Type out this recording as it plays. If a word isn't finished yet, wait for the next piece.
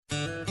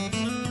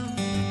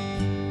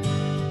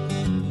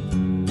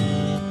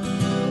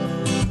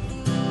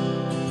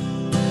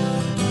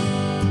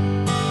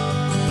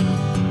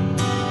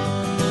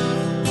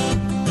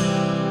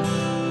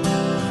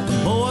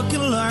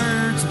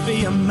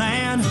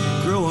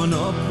growing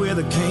up with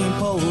a cane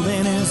pole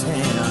in his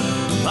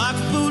hand. Like a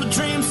fool of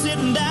dreams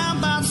sitting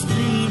down by the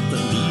stream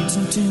that leads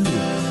him to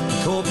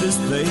the Corpus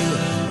Bay.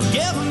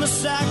 Give him a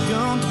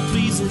shotgun to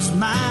please his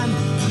mind.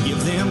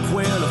 Give them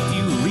quail a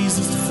few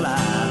reasons to fly.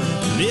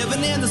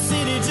 Living in the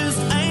city just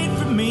ain't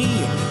for me.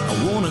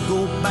 I wanna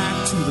go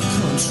back to the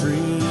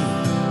country.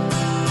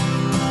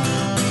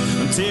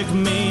 Take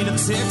me to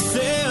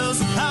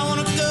Texas. I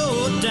wanna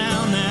go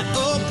down that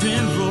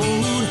open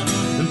road.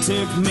 And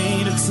take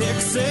me to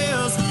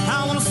Texas.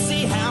 I wanna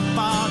see how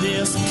far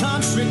this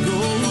country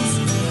goes.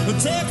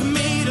 Take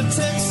me to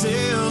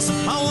Texas.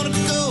 I wanna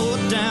go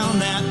down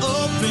that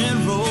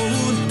open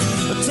road.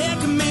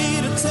 Take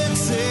me to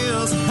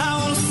Texas. I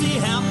wanna see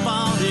how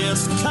far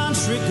this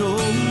country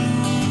goes.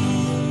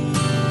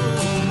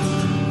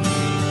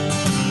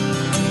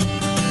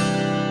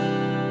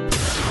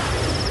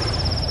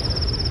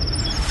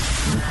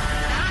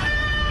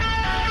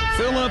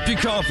 Fill up your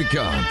coffee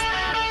cup,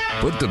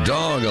 put the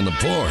dog on the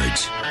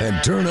porch,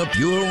 and turn up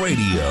your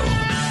radio.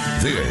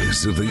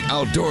 This is the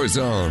Outdoor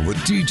Zone with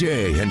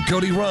TJ and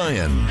Cody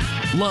Ryan,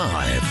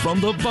 live from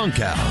the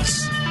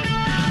Bunkhouse.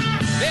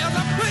 There's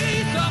a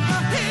place up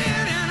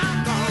ahead and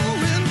I'm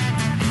going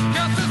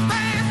just as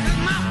fast as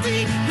my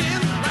feet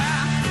can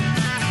fly.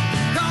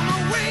 Come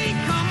away,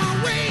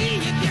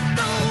 you get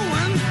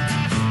going.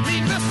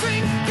 Leave the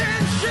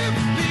sinking ship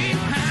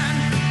behind.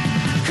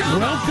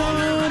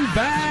 Welcome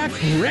back,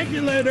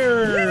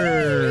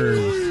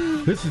 regulators.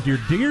 This is your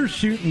deer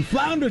shooting,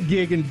 flounder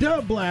gigging,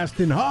 dove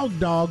blasting, hog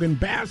dogging,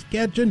 bass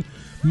catching,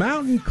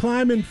 mountain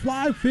climbing,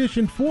 fly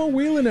fishing,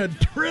 four-wheeling,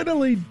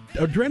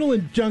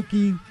 adrenaline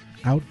junkie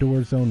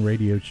Outdoor Zone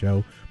radio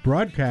show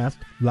broadcast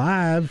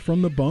live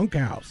from the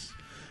Bunkhouse.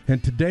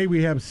 And today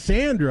we have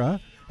Sandra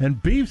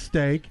and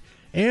Beefsteak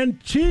and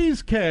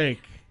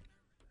Cheesecake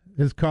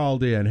is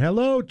called in.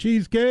 Hello,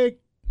 Cheesecake.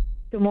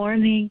 Good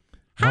morning.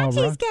 Hi, All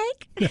right.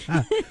 Cheesecake.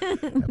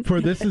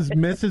 For this is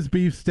Mrs.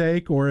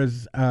 Beefsteak, or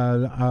as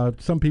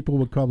some people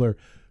would call her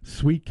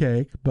Sweet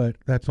Cake, but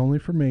that's only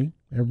for me.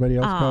 Everybody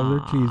else calls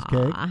her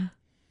Cheesecake.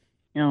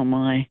 Oh,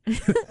 my.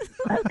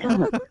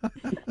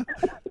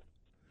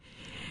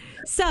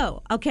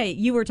 So, okay,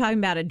 you were talking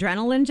about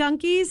adrenaline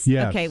junkies?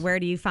 Yes. Okay, where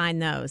do you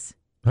find those?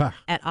 Ah,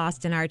 At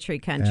Austin Archery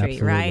Country,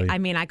 Absolutely. right? I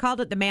mean, I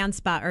called it the man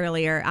spa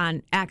earlier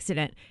on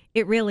accident.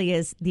 It really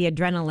is the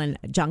adrenaline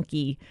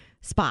junkie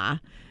spa.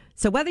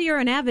 So whether you're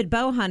an avid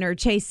bow hunter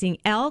chasing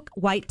elk,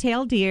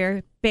 white-tailed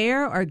deer,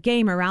 bear, or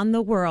game around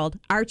the world,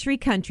 Archery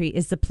Country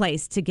is the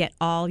place to get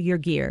all your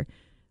gear.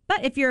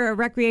 But if you're a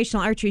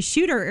recreational archery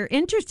shooter or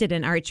interested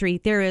in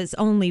archery, there is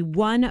only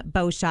one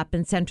bow shop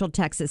in Central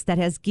Texas that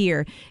has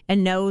gear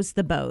and knows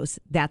the bows.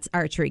 That's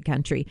Archery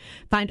Country.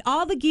 Find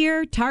all the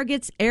gear,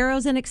 targets,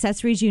 arrows, and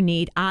accessories you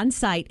need on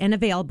site and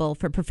available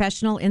for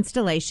professional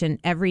installation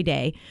every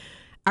day.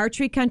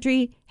 Archery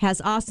Country has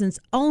Austin's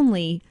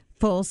only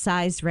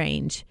full-size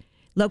range.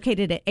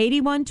 Located at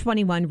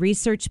 8121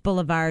 Research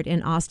Boulevard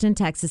in Austin,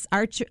 Texas,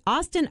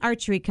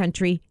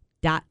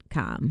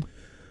 AustinArcheryCountry.com.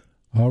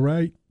 all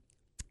right.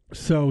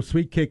 So,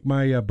 Sweet Cake,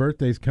 my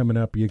birthday's coming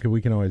up. We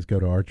can always go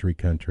to Archery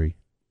Country.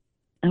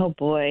 Oh,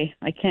 boy.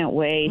 I can't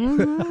wait.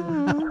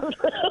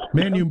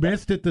 Man, you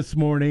missed it this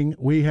morning.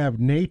 We have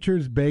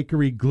Nature's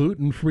Bakery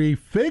gluten-free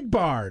fig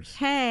bars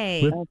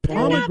Hey, with Okay.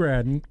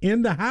 pomegranate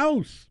in the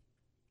house.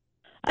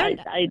 I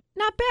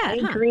not bad,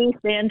 huh? agree,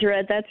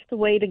 Sandra. That's the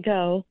way to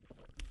go.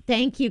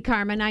 Thank you,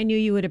 Carmen. I knew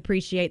you would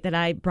appreciate that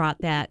I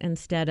brought that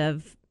instead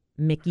of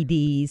Mickey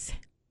D's.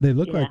 They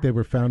look Yeah. like they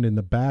were found in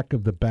the back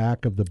of the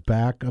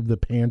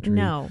pantry.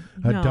 No.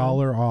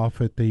 $1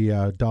 off at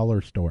the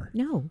dollar store.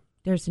 No,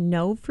 there's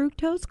no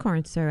fructose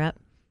corn syrup,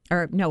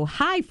 or no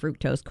high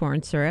fructose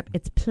corn syrup.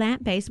 It's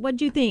plant-based.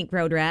 What'd you think,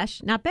 Road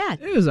Rash? Not bad.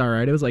 It was all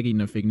right. It was like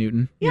eating a fig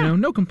Newton. Yeah. You know,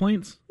 no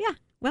complaints. Yeah.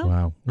 Well,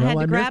 Wow. I had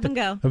Well, to grab missed and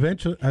it. go.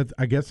 Eventually,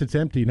 I guess it's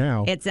empty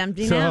now. It's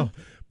empty So, now.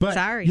 But,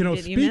 Sorry, you know,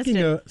 you missed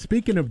it.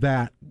 speaking of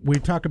that, we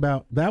talk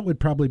about that would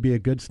probably be a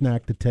good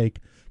snack to take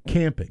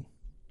camping.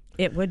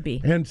 It would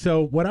be. And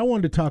so what I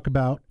wanted to talk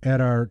about at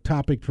our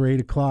topic for 8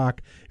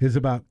 o'clock is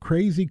about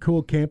crazy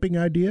cool camping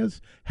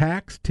ideas,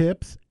 hacks,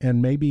 tips,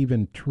 and maybe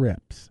even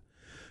trips.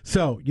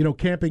 So, you know,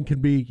 camping can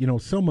be, you know,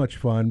 so much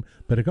fun,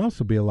 but it can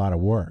also be a lot of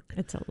work.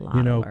 It's a lot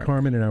You know, of work.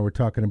 Carmen and I were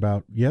talking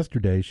about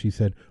yesterday. She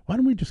said, why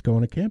don't we just go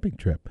on a camping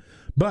trip?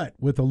 But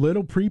with a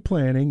little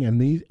pre-planning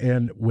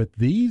and with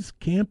these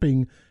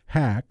camping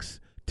hacks,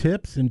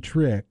 tips, and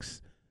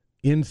tricks,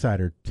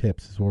 insider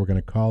tips is what we're going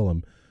to call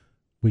them,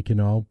 we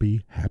can all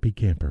be happy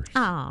campers.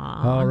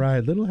 Aww. All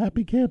right, little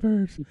happy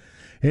campers.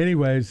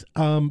 Anyways,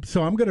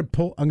 so I'm going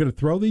to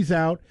throw these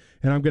out,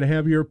 and I'm going to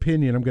have your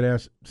opinion. I'm going to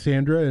ask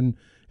Sandra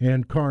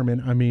and Carmen,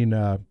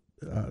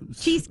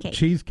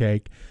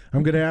 Cheesecake.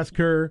 I'm going to ask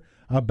her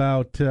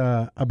about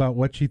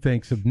what she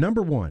thinks of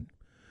number one.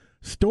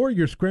 Store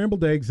your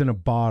scrambled eggs in a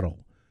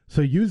bottle.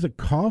 So use a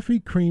coffee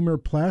creamer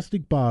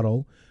plastic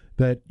bottle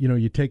that, you know,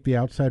 you take the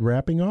outside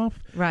wrapping off.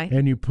 Right.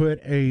 And you put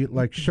a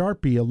like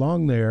Sharpie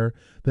along there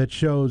that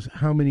shows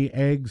how many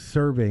eggs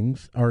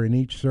servings are in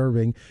each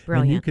serving.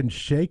 Brilliant. And you can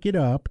shake it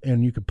up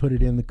and you can put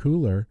it in the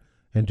cooler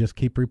and just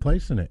keep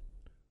replacing it.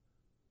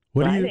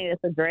 What Well, do I you? think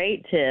it's a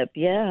great tip.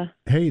 Yeah.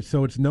 Hey,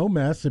 so it's no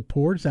mess. It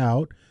pours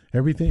out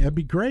everything. That'd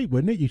be great,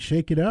 wouldn't it? You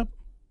shake it up.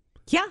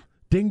 Yeah.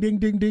 Ding, ding,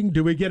 ding, ding.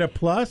 Do we get a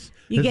plus?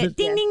 You Is get it-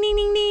 ding, ding, ding,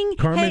 ding, ding.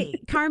 Carmen-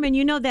 Hey, Carmen,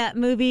 you know that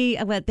movie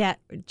with that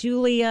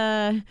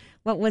Julia,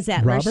 what was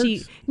that?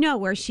 Roberts?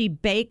 Where she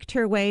baked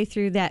her way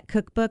through that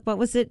cookbook. What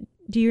was it?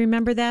 Do you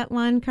remember that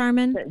one,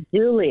 Carmen?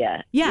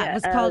 Julia. Yeah, it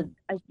was called-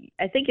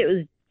 I think it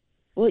was.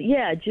 Well,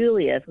 yeah,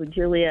 Julia.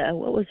 Julia.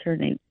 What was her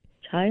name?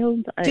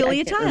 Child. Julia I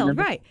can't Child,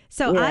 remember. right.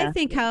 So Yeah. I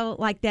think how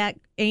like that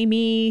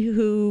Amy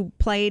who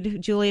played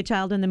Julia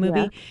Child in the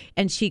movie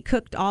and she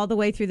cooked all the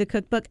way through the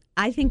cookbook.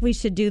 I think we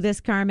should do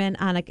this, Carmen,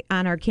 on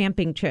our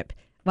camping trip.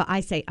 Well, I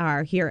say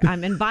our here.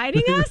 I'm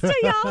inviting us to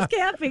y'all's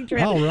camping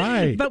trip. All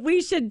right. But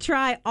we should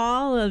try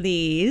all of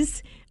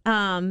these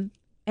and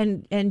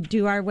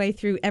do our way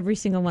through every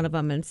single one of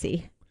them and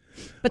see.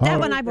 But that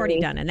one I've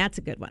already done, and that's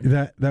a good one.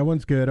 That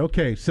one's good.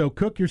 Okay, so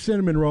cook your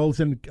cinnamon rolls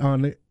on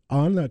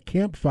the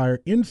campfire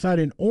inside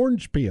an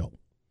orange peel.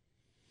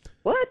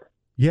 What?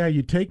 Yeah,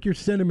 you take your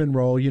cinnamon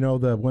roll,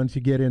 the ones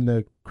you get in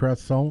the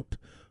croissant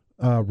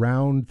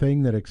round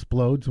thing that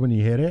explodes when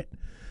you hit it.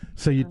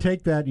 So you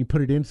take that and you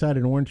put it inside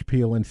an orange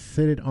peel and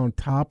sit it on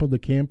top of the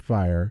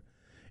campfire,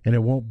 and it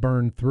won't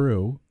burn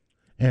through.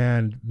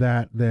 And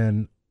that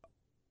then,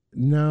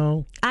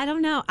 no. I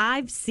don't know.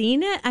 I've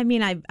seen it. I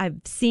mean,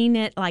 I've seen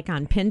it like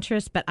on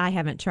Pinterest, but I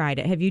haven't tried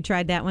it. Have you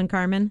tried that one,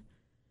 Carmen?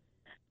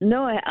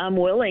 No, I'm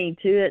willing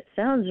to. It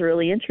sounds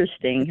really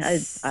interesting. I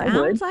would.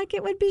 Sounds like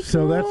it would be So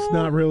cool. that's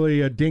not really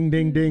a ding,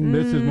 ding, ding.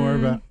 This is more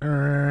of a...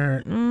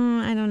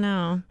 I don't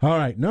know. All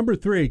right, number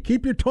 3,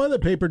 keep your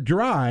toilet paper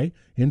dry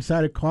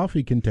inside a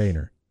coffee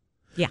container.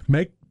 Yeah.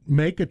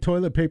 Make a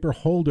toilet paper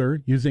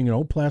holder using an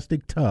old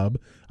plastic tub,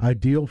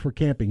 ideal for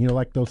camping.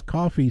 Like those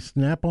coffee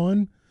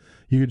Snap-on.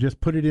 You could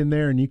just put it in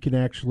there, and you can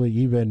actually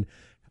even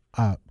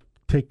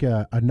take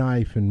a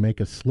knife and make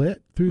a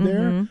slit through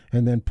there,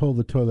 and then pull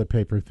the toilet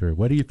paper through.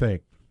 What do you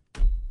think?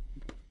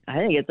 I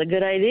think it's a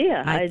good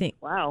idea. I think.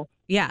 Wow.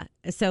 Yeah.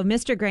 So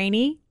Mr.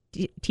 Greaney,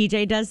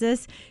 TJ does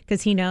this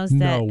because he knows that.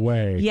 No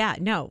way. Yeah,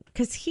 no,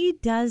 because he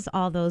does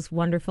all those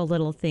wonderful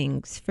little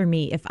things for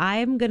me. If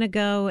I'm going to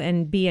go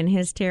and be in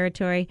his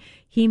territory,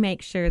 he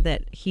makes sure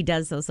that he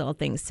does those little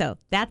things. So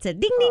that's a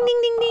ding, ding,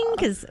 ding, ding, ding,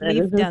 because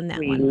we've done that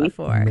one sweet.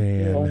 before.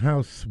 Man,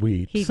 how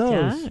sweet. He so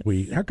does.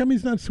 sweet. How come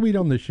he's not sweet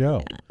on the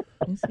show?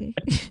 Let's see.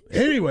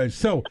 Anyway,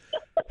 so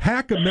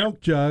hack a milk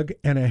jug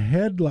and a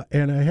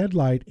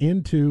headlight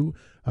into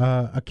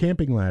a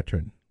camping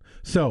lantern.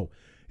 So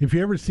if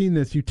you ever seen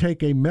this, you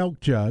take a milk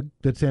jug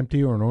that's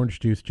empty, or an orange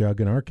juice jug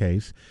in our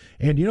case,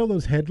 and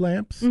those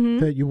headlamps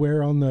that you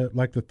wear on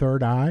the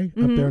third eye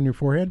up there on your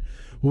forehead?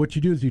 Well, what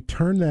you do is you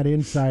turn that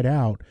inside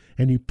out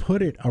and you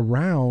put it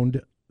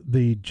around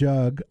the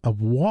jug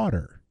of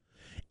water,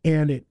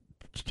 and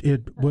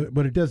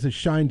what it does is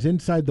shines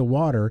inside the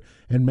water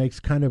and makes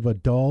kind of a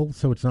dull,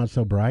 so it's not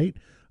so bright,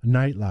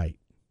 nightlight.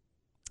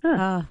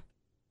 Oh,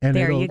 And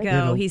there you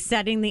go. He's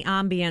setting the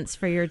ambience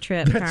for your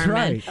trip, That's Carmen.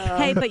 right.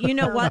 Hey, but you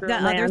know what? The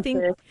other thing,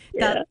 Romantic.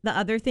 Yeah. the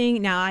other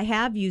thing. Now I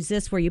have used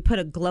this where you put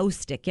a glow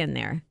stick in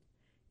there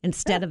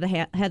instead of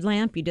the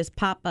headlamp. You just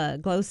pop a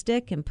glow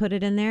stick and put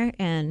it in there,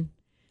 and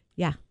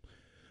yeah.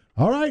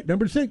 All right,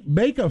 number 6,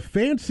 make a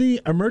fancy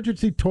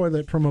emergency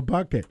toilet from a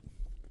bucket.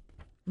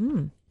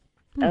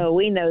 Oh,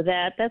 we know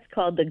that. That's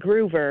called the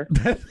groover.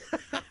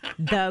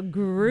 The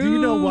groover. Do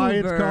you know why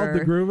it's called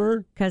the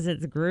groover? Because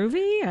it's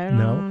groovy? I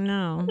No. don't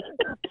know.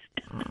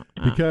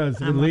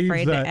 Because I'm it leaves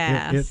afraid to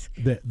ask.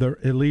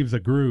 it leaves a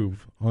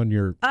groove on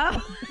your.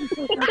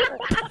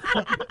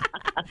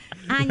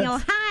 On your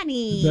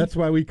honey. That's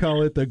why we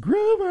call it the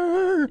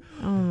groover.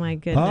 Oh my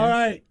goodness. All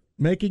right,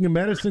 making a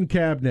medicine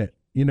cabinet.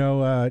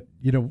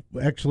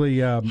 Actually.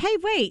 Hey,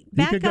 wait. You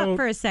Back could up go-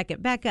 for a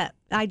second. Back up.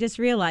 I just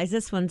realized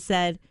this one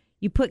said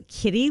you put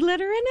kitty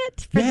litter in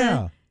it.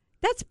 Yeah.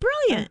 That's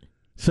brilliant.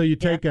 So you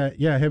take a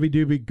heavy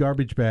duty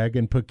garbage bag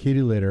and put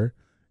kitty litter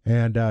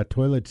and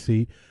toilet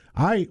seat.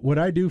 What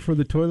I do for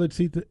the toilet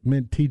seat,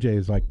 TJ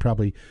is like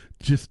probably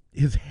just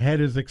his head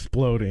is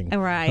exploding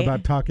Right.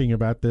 about talking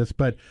about this.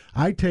 But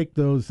I take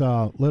those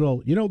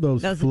little,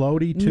 those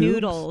floaty tubes,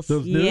 noodles.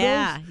 those noodles,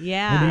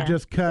 Yeah. and you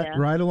just cut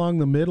right along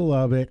the middle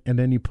of it, and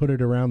then you put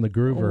it around the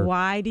groover.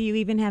 Why do you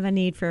even have a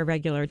need for a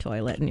regular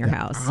toilet in your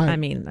house? I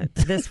mean,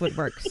 this would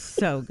work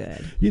so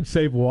good. You'd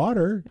save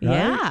water.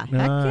 Yeah. Right?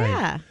 Heck Right.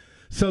 yeah.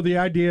 So the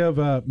idea of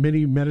a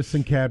mini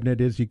medicine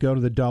cabinet is you go to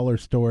the dollar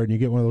store and you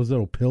get one of those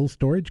little pill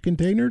storage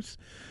containers,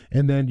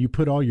 and then you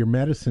put all your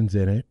medicines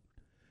in it,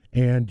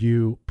 and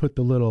you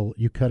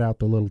cut out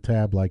the little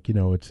tab, like,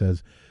 it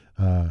says,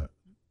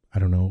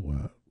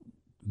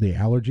 the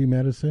allergy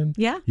medicine.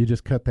 Yeah. You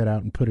just cut that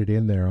out and put it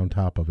in there on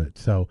top of it.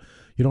 So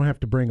you don't have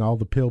to bring all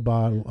the pill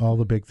bottle, all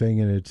the big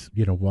thing, and it's,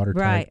 watertight.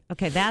 Right.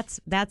 Okay. That's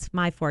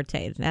my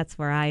forte. That's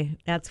where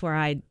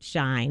I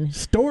shine.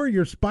 Store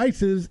your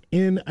spices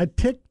in a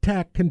Tic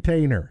Tac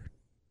container.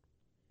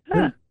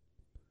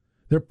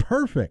 They're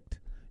perfect.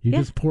 You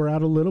just pour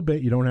out a little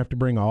bit. You don't have to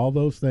bring all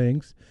those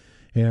things,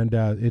 and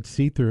it's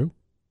see-through.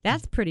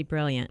 That's pretty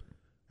brilliant.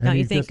 And Don't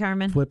you think, just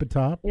Carmen? Flip a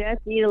top. You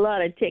have to eat a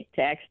lot of Tic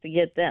Tacs to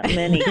get that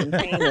many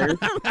containers.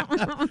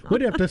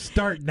 We'd have to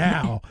start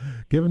now.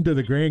 Give them to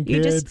the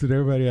grandkids just and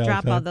everybody else.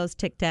 Drop all those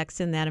Tic Tacs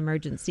in that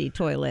emergency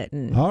toilet,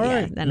 and All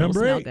right, then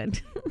number it'll 8. smell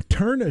good.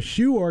 Turn a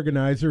shoe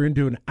organizer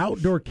into an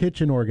outdoor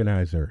kitchen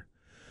organizer.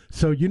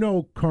 So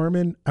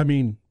Carmen,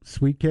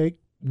 Sweet Cake,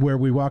 where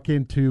we walk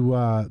into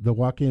the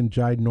walk-in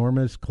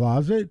ginormous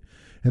closet,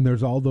 and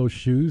there's all those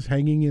shoes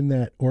hanging in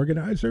that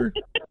organizer.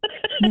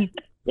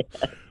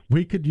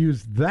 We could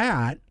use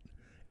that,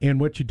 and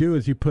what you do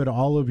is you put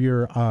all of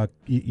your,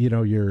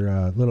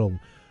 your little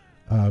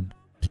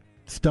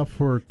stuff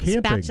for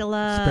camping,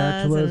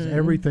 spatulas,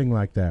 everything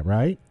like that,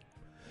 right?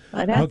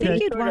 I'd have think to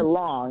be you'd sort of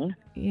long.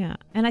 Yeah,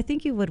 and I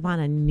think you would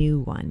want a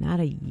new one, not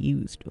a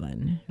used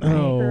one. Right?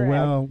 Oh Correct.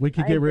 well, we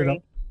could I get rid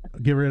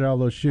agree. of all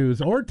those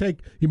shoes, or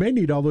you may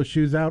need all those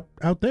shoes out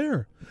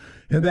there,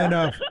 and then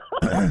a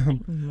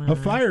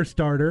fire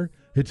starter.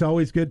 It's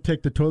always good to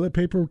take the toilet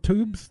paper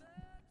tubes,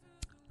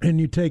 and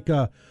you take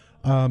the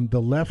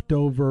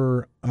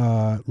leftover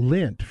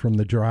lint from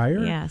the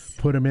dryer. Yes.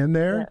 Put them in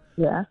there.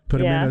 Yeah. Put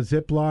them yeah. in a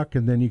Ziploc,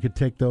 and then you could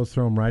take those,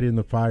 throw them right in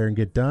the fire, and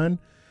get done.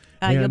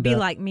 You'll And, be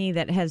like me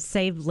that has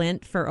saved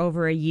lint for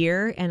over a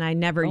year, and I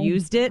never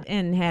used it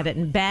and had it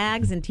in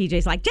bags, and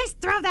TJ's like, just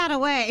throw that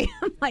away.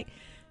 I'm like,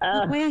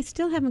 wait, I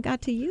still haven't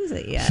got to use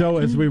it yet. So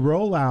as we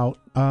roll out,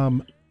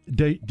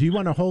 do you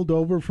want to hold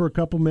over for a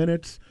couple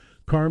minutes,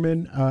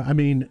 Carmen?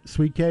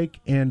 Sweet Cake,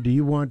 and do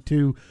you want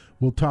to?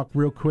 We'll talk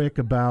real quick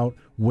about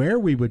where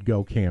we would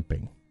go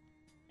camping.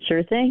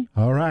 Sure thing.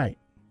 All right.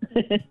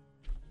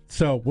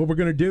 So what we're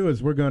going to do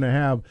is we're going to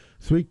have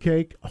Sweet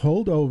Cake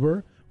hold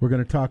over. We're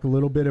going to talk a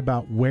little bit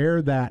about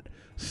where that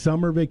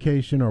summer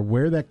vacation or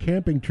where that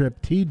camping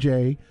trip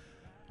TJ,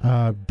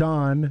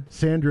 Don,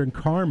 Sandra, and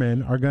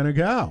Carmen are going to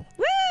go.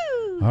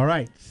 Woo! All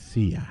right.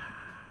 See ya.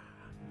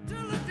 Till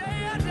the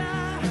day I die.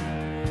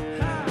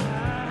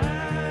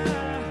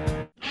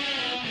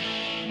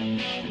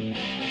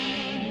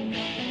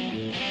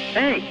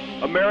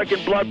 Hey,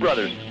 American Blood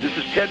Brothers. This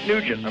is Ted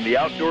Nugent on the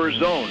Outdoor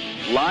Zone,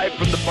 live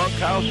from the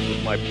Bunkhouse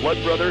with my blood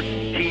brother,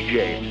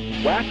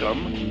 TJ. Whack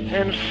 'em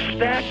and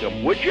stack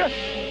 'em, would ya?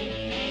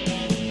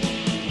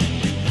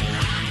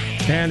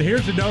 And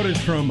here's a notice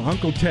from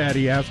Uncle Ted.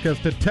 He asked us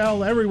to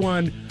tell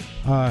everyone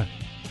that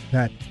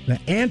the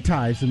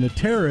antis and the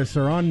terrorists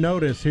are on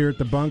notice here at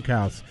the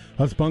Bunkhouse.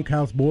 Us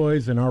Bunkhouse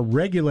boys and our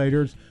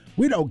regulators,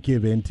 we don't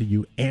give in to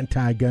you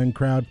anti-gun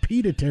crowd,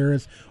 PETA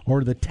terrorists,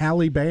 or the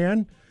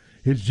Taliban.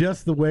 It's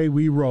just the way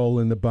we roll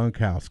in the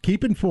Bunkhouse.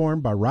 Keep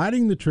informed by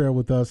riding the trail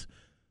with us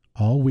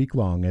all week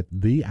long at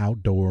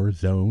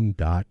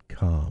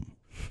theoutdoorzone.com.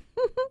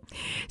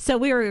 So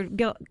we were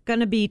going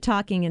to be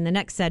talking in the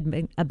next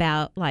segment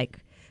about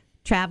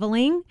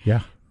traveling.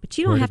 Yeah. But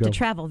you don't Where to have to go?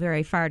 travel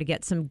very far to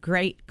get some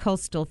great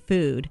coastal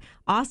food.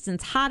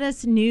 Austin's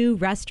hottest new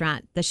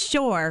restaurant, the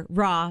Shore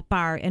Raw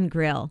Bar and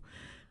Grill.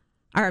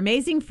 Our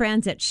amazing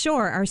friends at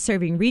Shore are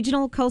serving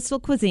regional coastal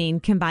cuisine,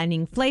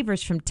 combining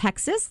flavors from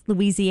Texas,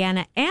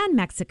 Louisiana, and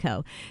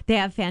Mexico. They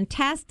have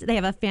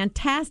a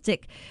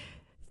fantastic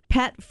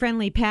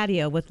pet-friendly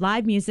patio with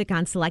live music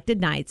on selected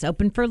nights,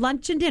 open for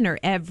lunch and dinner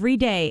every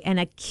day,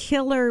 and a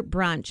killer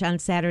brunch on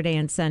Saturday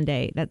and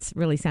Sunday. That's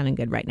really sounding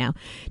good right now.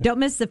 Don't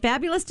miss the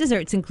fabulous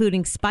desserts,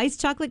 including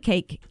spiced chocolate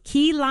cake,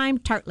 key lime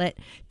tartlet,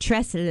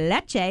 tres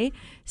leche,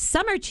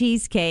 summer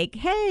cheesecake,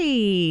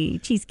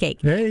 cheesecake,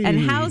 and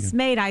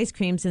house-made ice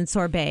creams and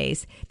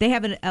sorbets. They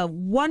have a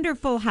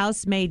wonderful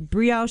house-made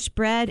brioche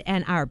bread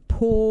and our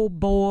po'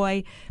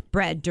 boy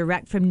bread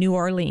direct from New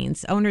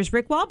Orleans. Owners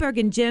Rick Wahlberg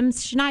and Jim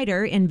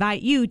Schneider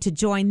invite you to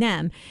join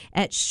them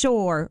at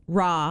Shore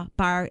Raw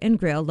Bar and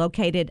Grill,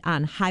 located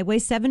on Highway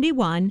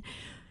 71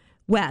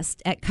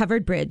 west at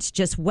Covered Bridge,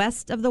 just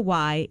west of the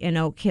Y in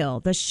Oak Hill.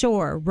 The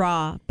Shore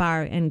Raw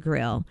Bar and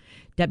Grill.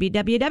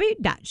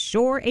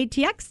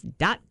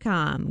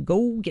 www.shoreatx.com.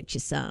 Go get you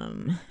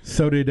some.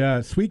 So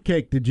did Sweet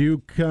Cake, did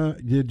you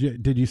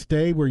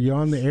stay? Were you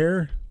on the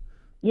air?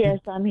 Yes,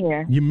 I'm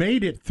here. You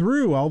made it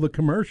through all the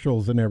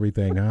commercials and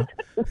everything, huh?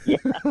 Yeah.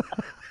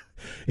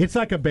 It's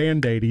like a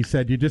Band-Aid. He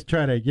said you just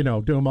try to,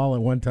 do them all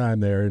at one time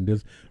there and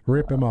just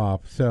rip them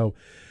off. So,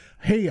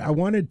 hey, I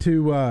wanted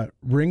to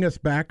bring us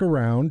back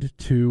around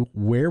to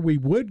where we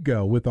would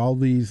go with all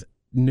these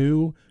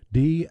new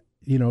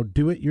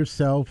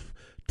do-it-yourself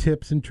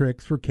tips and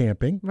tricks for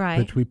camping, Right.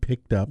 which we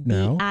picked up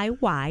now.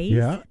 DIY.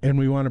 Yeah, and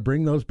we want to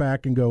bring those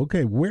back and go,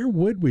 okay, where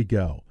would we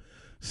go?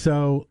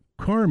 So,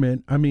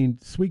 Carmen,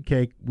 Sweet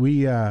Cake,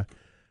 we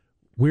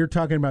were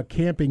talking about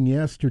camping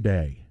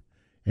yesterday.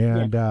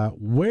 And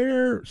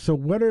where's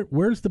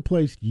the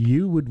place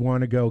you would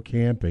want to go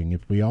camping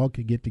if we all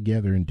could get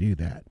together and do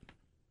that?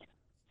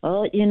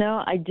 Well,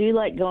 I do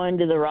like going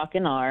to the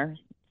Rockin' R.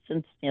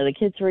 Since, the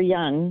kids were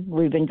young,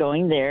 we've been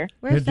going there.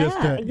 Where's It just,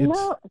 that?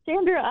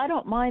 Sandra, I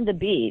don't mind the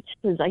beach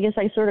because I guess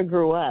I sort of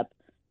grew up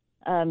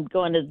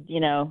going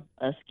to,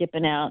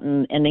 skipping out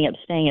and ending up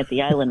staying at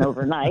the island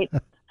overnight.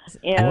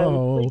 And I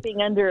Whoa. was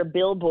sleeping under a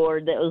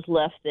billboard that was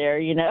left there,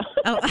 you know.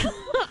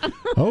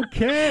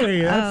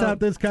 Okay, that's not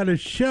this kind of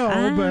show,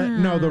 but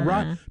no,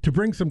 to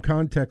bring some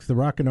context, the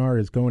Rockin' R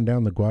is going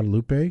down the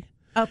Guadalupe.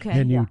 Okay.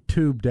 And you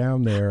tube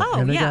down there. Oh,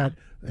 and they yeah.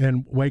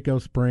 and Waco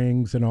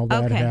Springs and all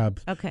that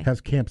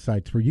has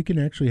campsites where you can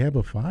actually have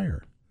a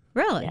fire.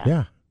 Really?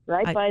 Yeah.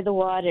 Right by the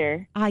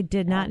water. I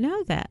did not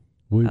know that.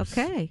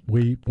 Okay.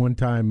 We one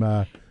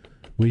time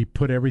we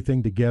put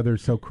everything together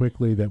so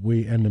quickly that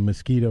and the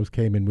mosquitoes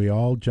came and we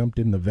all jumped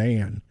in the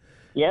van.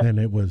 Yep. And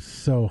it was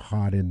so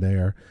hot in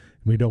there.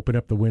 We'd open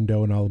up the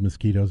window and all the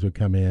mosquitoes would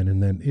come in,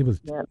 and then it was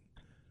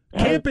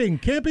camping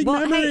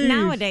Well, memories. hey,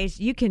 nowadays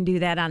you can do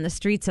that on the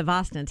streets of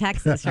Austin,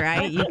 Texas,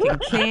 right? You can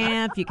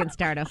camp, you can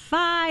start a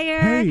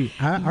fire. Hey,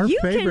 our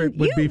favorite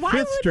would be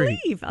Fifth Street.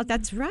 Leave? Oh,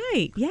 that's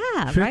right. Yeah,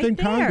 Fifth right and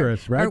there.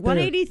 Congress, right or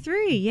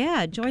 183.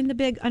 Yeah, join the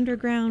big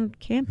underground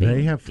camping.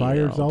 They have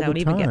fires deal. all the Don't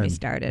even get me time.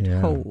 started.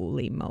 Yeah.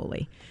 Holy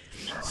moly!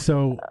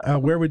 So,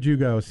 where would you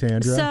go,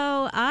 Sandra?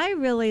 So I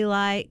really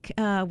like.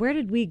 Where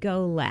did we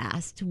go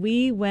last?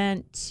 We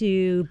went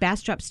to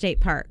Bastrop State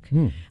Park.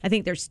 I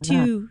think there's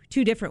two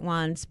different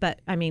ones, but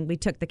I mean we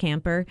took the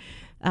camper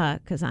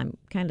because I'm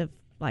kind of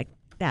like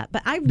that.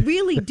 But I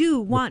really do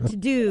want to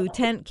do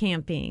tent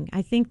camping.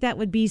 I think that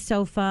would be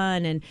so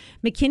fun. And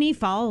McKinney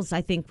Falls,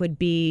 I think, would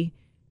be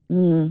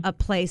a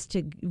place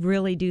to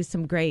really do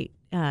some great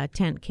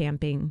tent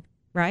camping.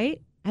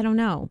 Right? I don't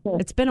know.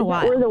 It's been a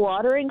while. Where the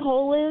watering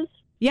hole is?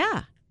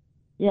 Yeah.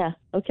 Yeah.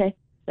 Okay.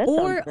 That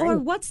Or sounds great.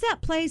 what's that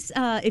place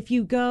if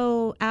you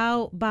go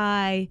out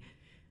by,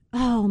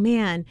 oh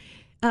man,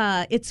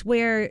 it's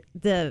where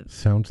the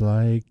Sounds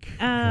like.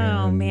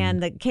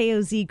 the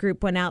KOZ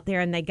group went out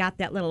there and they got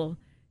that little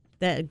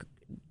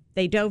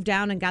they dove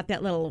down and got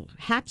that little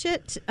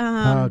hatchet.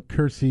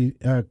 Krause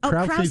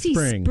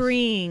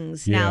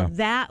Springs. Yeah. Now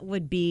that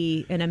would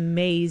be an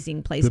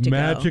amazing place The to go.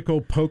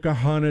 magical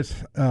Pocahontas,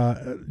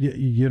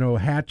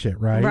 hatchet,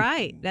 right?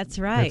 Right. That's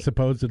right. That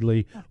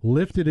supposedly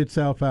lifted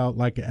itself out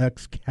like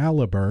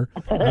Excalibur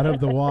out of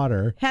the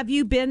water. Have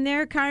you been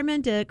there,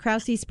 Carmen, to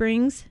Krause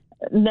Springs?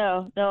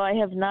 No, I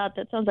have not.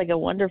 That sounds like a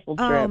wonderful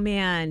trip. Oh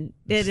man,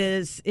 it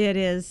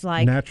is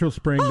like Natural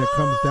spring that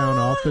comes down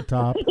off the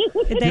top.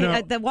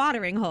 the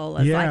watering hole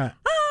is like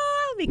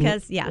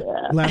because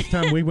Last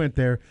time we went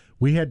there,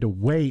 we had to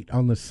wait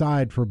on the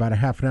side for about a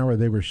half an hour.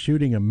 They were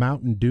shooting a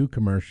Mountain Dew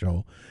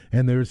commercial,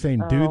 and they were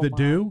saying "Do the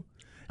Dew,"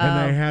 and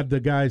they had the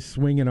guys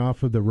swinging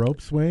off of the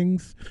rope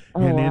swings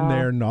and in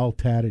there and all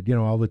tatted,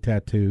 all the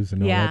tattoos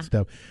and all that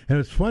stuff. And it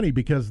was funny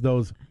because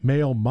those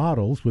male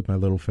models with my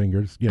little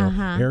fingers,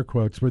 air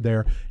quotes, were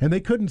there, and they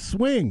couldn't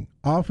swing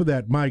off of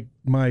that. My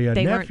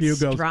nephew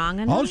goes, strong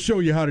enough? "I'll show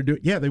you how to do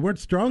it." Yeah, they weren't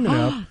strong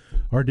enough.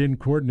 Or didn't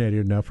coordinate it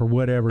enough, or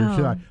whatever. And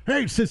she's like,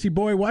 "Hey, sissy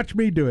boy, watch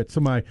me do it."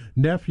 So my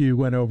nephew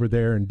went over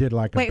there and did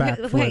like a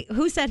backflip. Wait,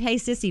 who said, "Hey,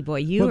 sissy boy"?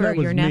 You or that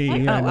was your nephew?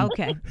 me, Oh,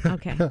 okay.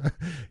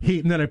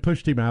 And then I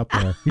pushed him out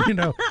there.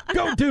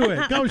 Go do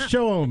it. Go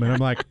show him. And I'm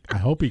like, I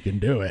hope he can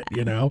do it.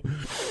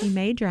 He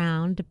may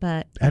drown,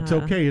 but That's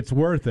okay. It's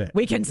worth it.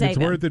 We can save It's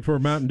him. worth it for a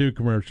Mountain Dew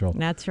commercial.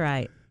 That's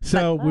right.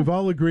 So we've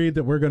all agreed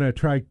that we're going to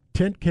try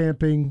tent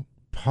camping,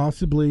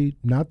 possibly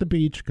not the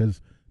beach because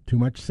too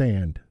much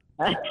sand.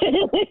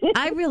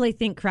 I really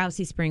think Krause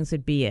Springs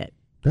would be it.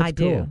 That's I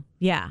do. cool.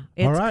 Yeah,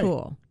 it's All right.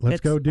 cool.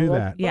 Let's go do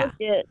that. Yeah,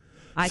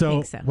 I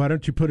think so. Why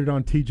don't you put it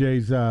on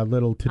TJ's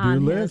little to-do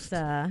On list?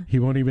 his, He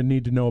won't even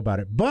need to know about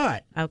it.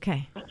 But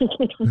Okay.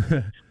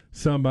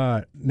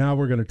 now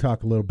we're going to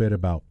talk a little bit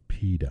about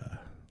PETA.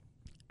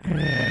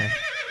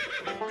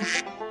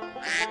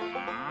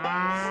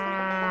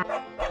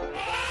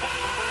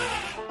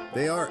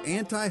 They are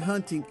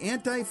anti-hunting,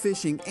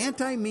 anti-fishing,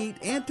 anti-meat,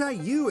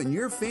 anti-you and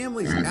your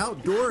family's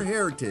outdoor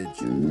heritage.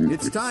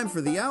 It's time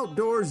for the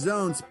Outdoor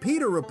Zone's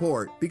PETA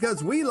Report,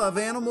 because we love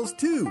animals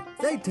too.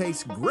 They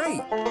taste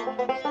great.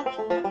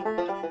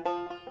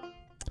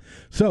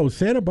 So,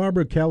 Santa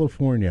Barbara,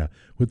 California,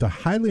 with the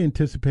highly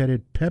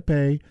anticipated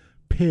Peppa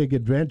Pig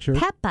adventure.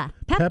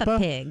 Peppa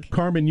Pig.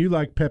 Carmen, you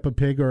like Peppa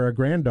Pig, or our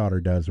granddaughter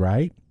does,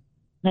 right?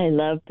 I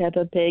love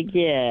Peppa Pig,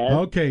 yeah.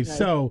 Okay,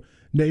 so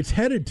it's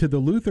headed to the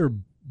Luther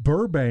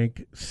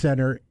Burbank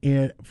Center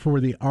for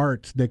the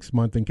Arts next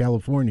month in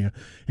California.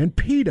 And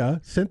PETA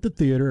sent the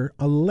theater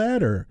a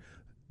letter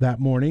that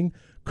morning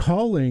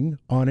calling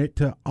on it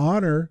to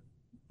honor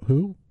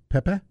who?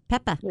 Peppa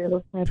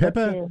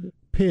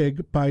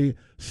Pig by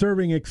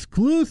serving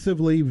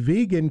exclusively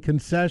vegan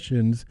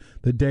concessions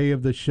the day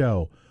of the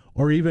show.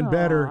 Or even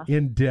better,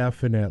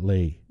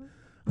 indefinitely.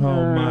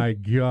 Oh my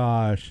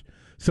gosh.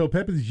 So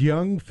Peppa's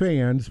young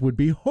fans would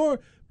be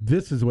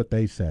this is what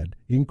they said,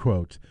 in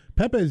quotes.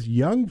 Peppa's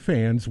young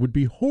fans would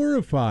be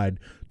horrified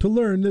to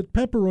learn that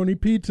pepperoni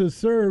pizza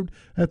served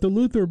at the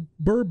Luther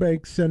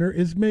Burbank Center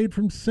is made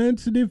from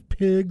sensitive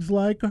pigs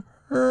like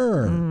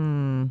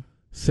her,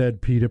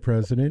 said PETA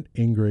President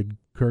Ingrid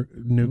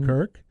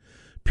Newkirk.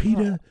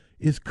 PETA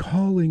is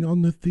calling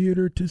on the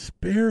theater to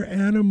spare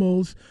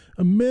animals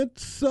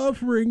immense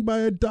suffering by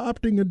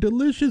adopting a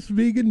delicious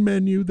vegan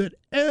menu that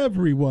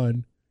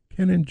everyone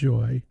can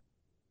enjoy.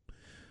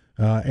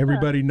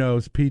 Everybody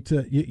knows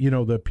pizza, you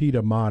know, the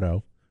PETA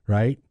motto,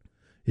 right?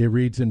 It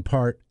reads in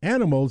part,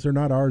 animals are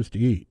not ours to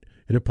eat.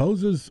 It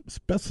opposes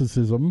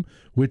speciesism,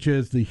 which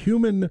is the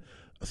human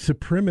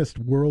supremacist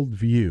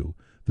worldview.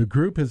 The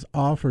group has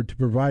offered to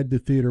provide the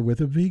theater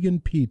with a vegan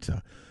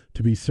pizza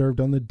to be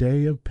served on the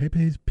day of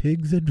Pepe's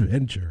Pig's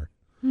Adventure.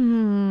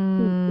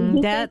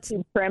 That's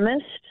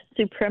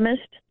supremacist.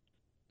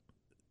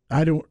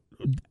 I don't.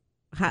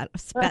 How do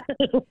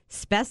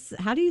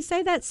you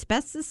say that?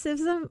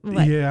 Speciesism?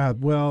 What? Yeah,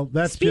 well,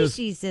 that's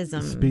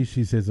speciesism.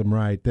 Speciesism,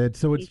 right?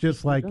 So it's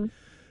just like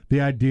the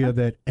idea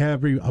that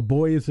a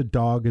boy is a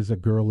dog, as a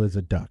girl is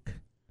a duck.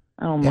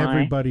 Oh my!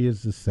 Everybody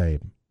is the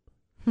same.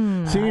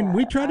 See, and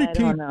we try to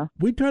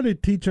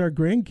teach our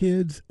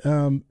grandkids.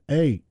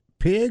 Hey,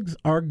 pigs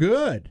are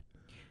good.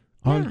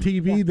 On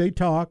TV, they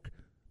talk,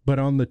 but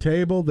on the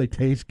table, they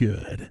taste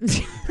good.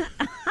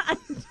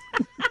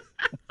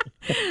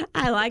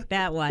 I like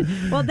that one.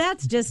 Well,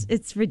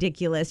 it's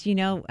ridiculous. You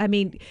know, I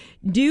mean,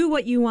 do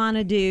what you want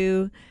to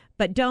do,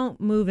 but don't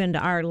move into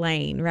our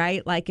lane,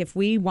 right? Like if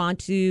we want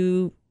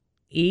to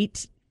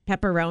eat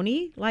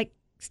pepperoni, like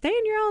stay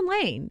in your own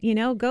lane, you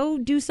know, go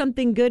do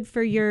something good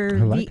for your...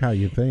 I like how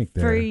you think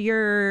there. For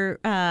your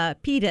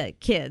PETA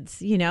kids,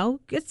 you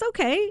know. It's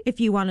okay if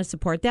you want to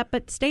support that,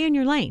 but stay in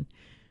your lane.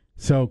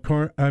 So,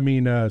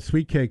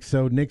 sweet cake.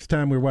 So next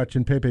time we're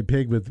watching Pepe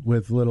Pig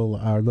with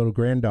our little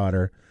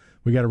granddaughter,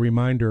 we got to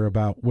remind her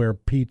about where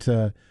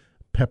pizza,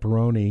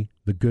 pepperoni,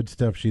 the good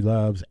stuff she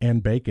loves,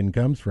 and bacon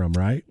comes from,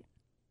 right?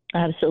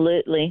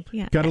 Absolutely.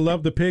 Yeah. Got to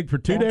love the pig for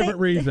two different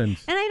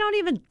reasons. And I don't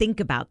even think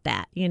about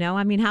that, you know?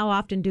 I mean, how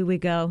often do we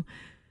go,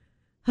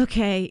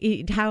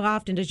 okay, how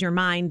often does your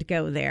mind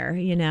go there,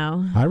 you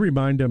know? I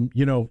remind them,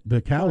 you know,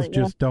 the cows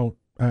just don't,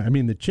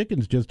 the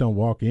chickens just don't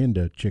walk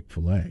into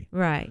Chick-fil-A.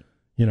 Right.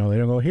 You know, they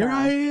don't go, here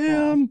I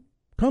am.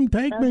 Come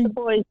take me. The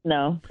boys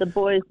know. The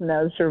boys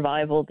know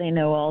survival. They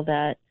know all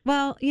that.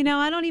 Well, you know,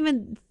 I don't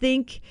even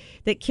think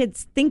that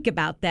kids think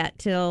about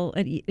that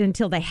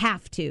until they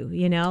have to,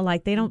 you know,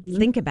 like they don't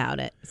think about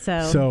it.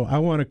 So I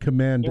want to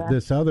commend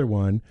this other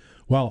one.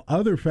 While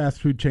other fast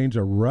food chains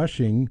are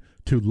rushing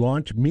to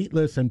launch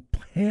meatless and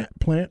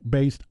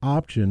plant-based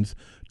options,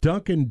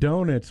 Dunkin'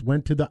 Donuts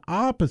went to the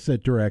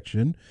opposite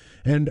direction,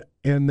 and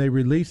they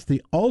released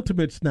the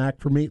ultimate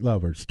snack for meat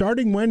lovers.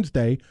 Starting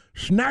Wednesday,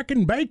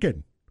 Snackin'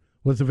 Bacon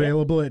was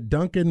available at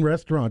Dunkin'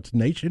 restaurants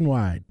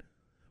nationwide.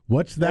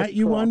 What's that,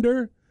 you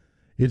wonder?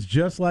 It's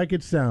just like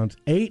it sounds.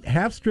 8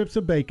 half strips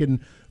of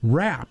bacon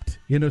wrapped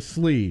in a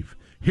sleeve.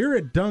 Here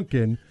at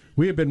Dunkin',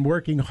 we have been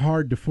working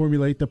hard to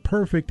formulate the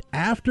perfect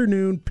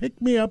afternoon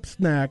pick-me-up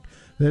snack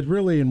that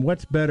really, and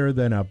what's better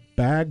than a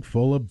bag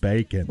full of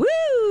bacon?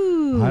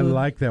 Woo! I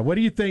like that. What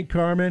do you think,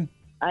 Carmen?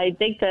 I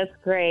think that's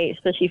great,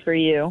 especially for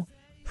you.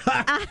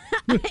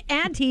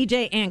 And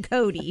TJ and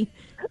Cody.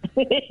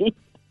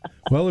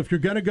 Well, if you're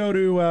going to go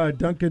to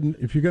Dunkin'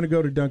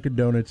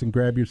 Donuts and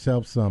grab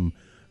yourself some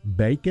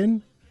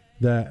bacon,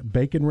 the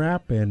bacon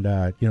wrap, and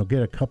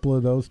get a couple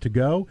of those to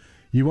go,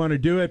 you want to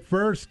do it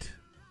first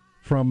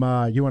go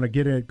down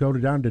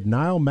to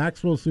Nile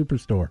Maxwell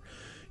Superstore.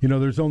 You know,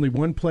 there's only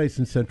one place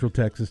in Central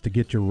Texas to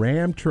get your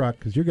Ram truck,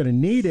 because you're going to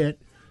need it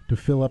to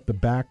fill up the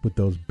back with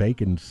those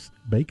bacon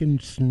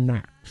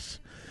snacks.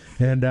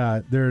 And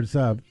there's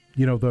the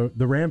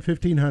Ram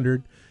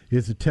 1500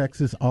 is the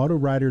Texas Auto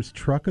Writers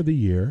Truck of the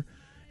Year,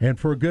 and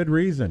for a good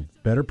reason.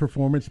 Better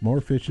performance, more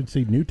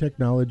efficiency, new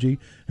technology,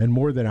 and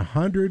more than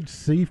 100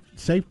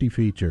 safety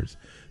features.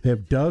 They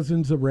have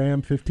dozens of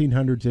Ram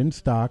 1500s in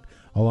stock,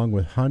 along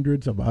with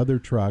hundreds of other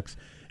trucks,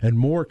 and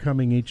more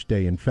coming each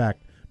day. In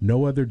fact,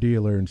 no other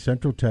dealer in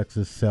Central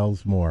Texas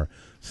sells more.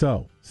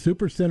 So,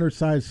 Supercenter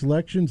size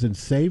selections and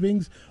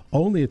savings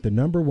only at the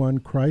 #1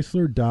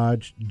 Chrysler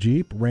Dodge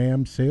Jeep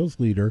Ram sales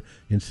leader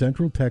in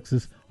Central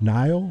Texas,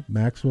 Nile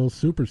Maxwell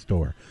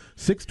Superstore,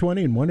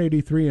 620 and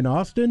 183 in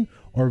Austin,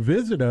 or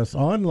visit us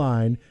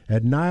online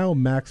at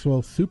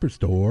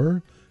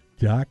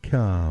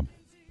NileMaxwellSuperstore.com.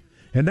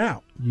 And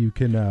now you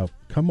can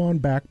come on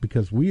back,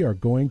 because we are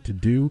going to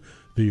do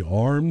the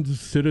Armed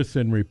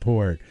Citizen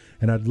Report.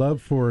 And I'd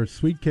love for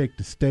Sweet Cake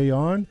to stay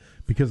on,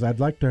 because I'd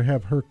like to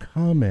have her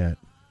comment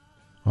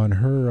on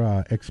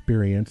her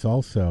experience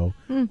also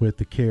with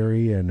the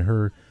carry and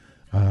her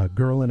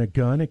girl in a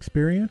gun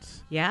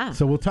experience. Yeah.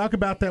 So we'll talk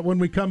about that when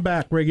we come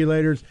back,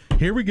 regulators.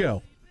 Here we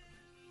go.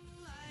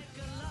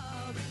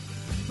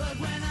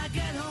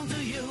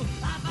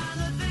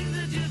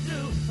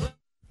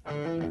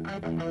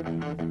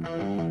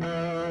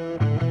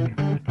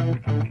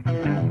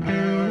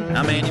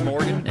 I'm Andy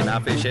Morgan, and I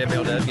fish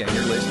FLW, and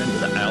you're listening to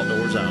the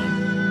Outdoor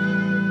Zone.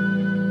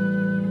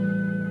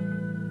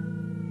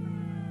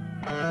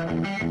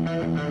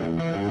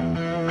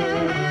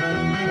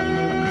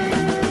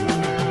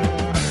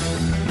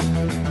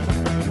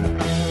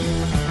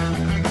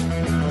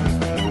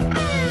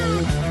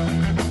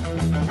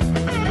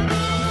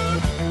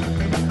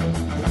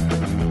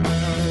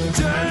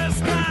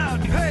 Just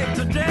got paid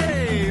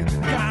today.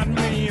 Got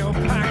me a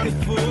pocket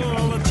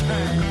full of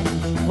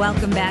change.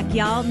 Welcome back,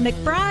 y'all.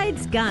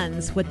 McBride's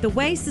Guns. With the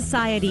way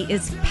society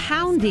is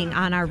pounding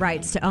on our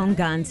rights to own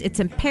guns, it's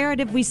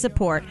imperative we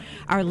support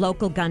our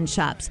local gun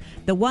shops.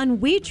 The one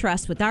we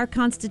trust with our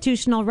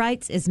constitutional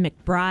rights is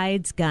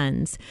McBride's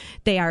Guns.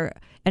 They are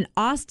an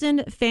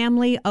Austin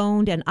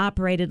family-owned and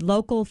operated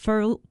local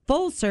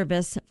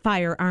full-service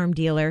firearm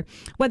dealer.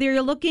 Whether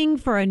you're looking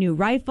for a new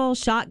rifle,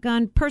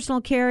 shotgun,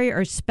 personal carry,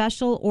 or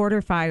special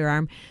order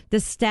firearm, the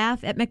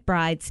staff at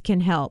McBride's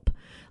can help.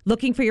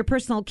 Looking for your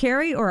personal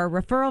carry or a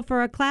referral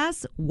for a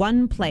class?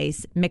 One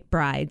place,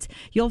 McBride's.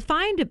 You'll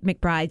find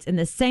McBride's in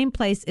the same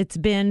place it's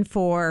been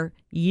for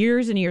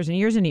years and years and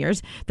years and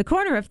years, the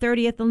corner of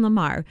 30th and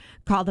Lamar.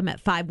 Call them at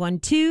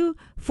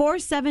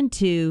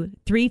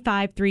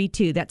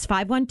 512-472-3532. That's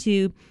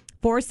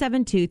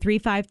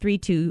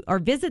 512-472-3532, or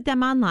visit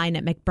them online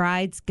at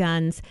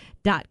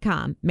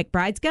mcbridesguns.com.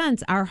 McBride's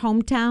Guns, our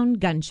hometown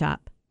gun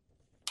shop.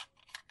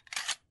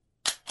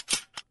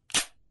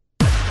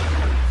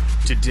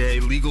 Today,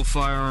 legal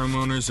firearm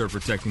owners are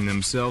protecting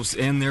themselves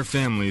and their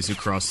families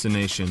across the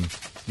nation.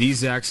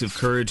 These acts of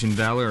courage and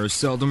valor are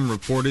seldom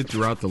reported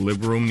throughout the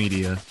liberal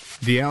media.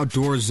 The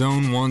Outdoor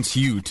Zone wants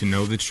you to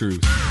know the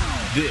truth.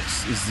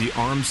 This is the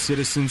Armed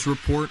Citizens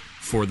Report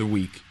for the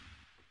week.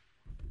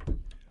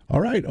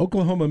 All right,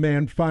 Oklahoma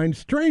man finds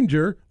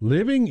stranger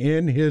living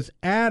in his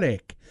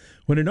attic.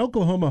 When an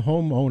Oklahoma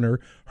homeowner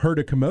heard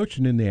a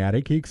commotion in the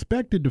attic, he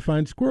expected to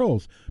find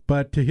squirrels,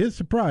 but to his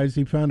surprise,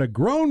 he found a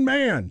grown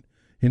man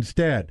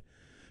instead.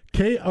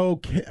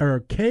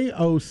 KOCO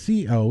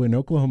in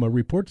Oklahoma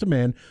reports a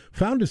man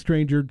found a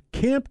stranger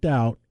camped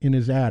out in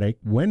his attic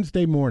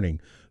Wednesday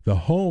morning. The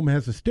home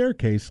has a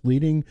staircase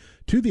leading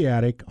to the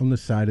attic on the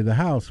side of the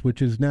house,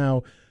 which is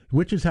how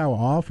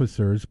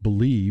officers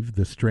believe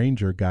the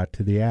stranger got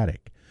to the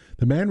attic.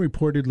 The man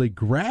reportedly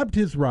grabbed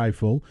his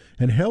rifle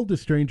and held the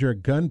stranger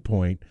at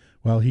gunpoint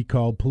while he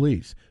called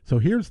police. So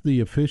here's the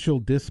official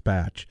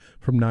dispatch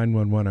from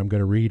 911. I'm going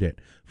to read it.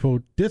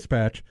 For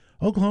dispatch,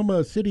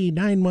 Oklahoma City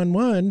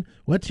 911,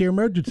 what's your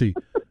emergency?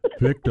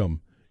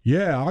 Victim,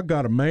 yeah, I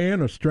got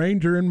a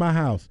stranger in my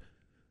house.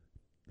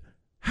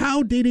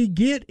 How did he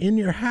get in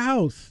your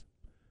house?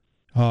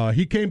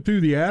 He came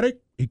through the attic.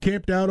 He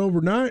camped out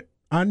overnight.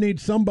 I need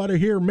somebody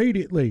here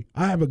immediately.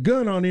 I have a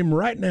gun on him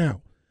right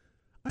now.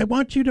 I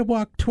want you to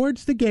walk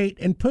towards the gate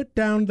and put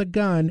down the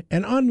gun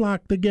and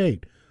unlock the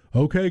gate.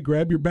 Okay,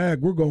 grab your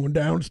bag. We're going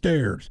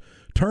downstairs.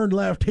 Turn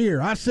left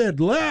here. I said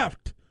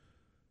left.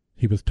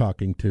 He was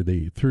talking to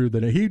he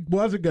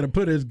wasn't going to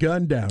put his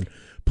gun down.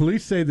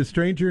 Police say the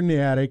stranger in the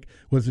attic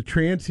was a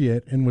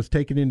transient and was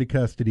taken into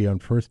custody on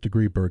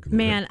first-degree burglary.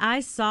 Man,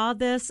 I saw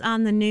this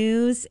on the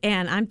news,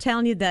 and I'm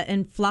telling you, the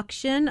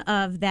inflection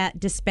of that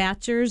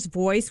dispatcher's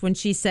voice when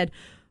she said,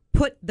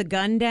 put the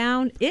gun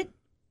down, it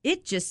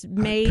just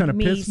made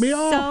me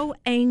so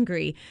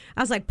angry.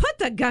 I was like, put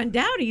the gun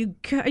down? Are you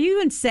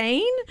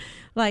insane?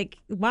 Like,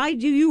 why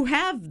do you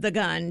have the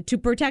gun? To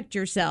protect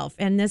yourself.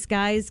 And this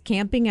guy's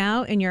camping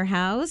out in your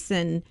house.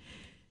 And,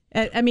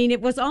 I mean, it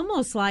was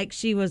almost like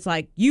she was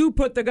like, you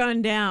put the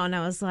gun down.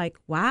 I was like,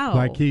 wow.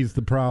 Like he's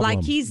the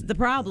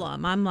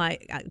problem. I'm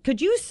like,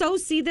 could you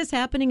see this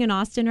happening in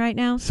Austin right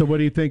now? So what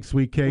do you think,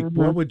 Sweet Cake? Mm-hmm.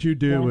 What would you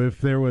do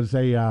if there was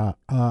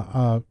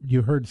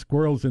you heard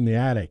squirrels in the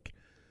attic?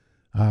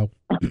 I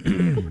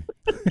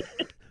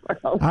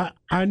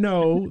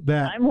know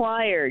that I'm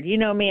wired. You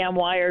know me, I'm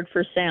wired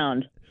for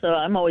sound, so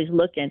I'm always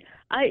looking.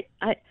 I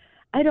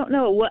don't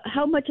know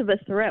how much of a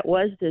threat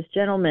was this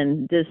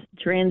gentleman, this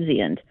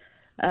transient.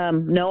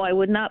 No, I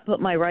would not put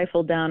my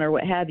rifle down or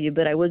what have you,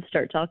 but I would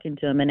start talking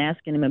to him and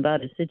asking him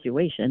about his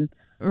situation.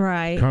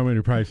 Right. Carmen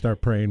would probably start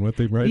praying with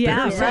him right there.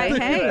 Yeah,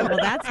 right. Hey, well,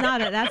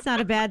 that's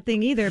not a bad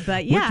thing either.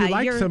 But yeah, would you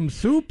like some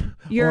soup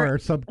or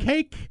some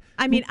cake?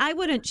 I mean, I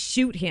wouldn't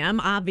shoot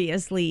him,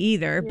 obviously,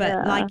 either.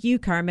 But like you,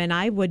 Carmen,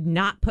 I would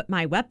not put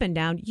my weapon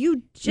down.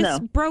 You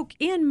just broke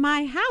in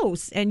my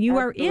house, and you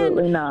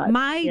Absolutely are in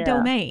my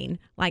domain.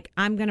 Like,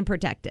 I'm going to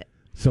protect it.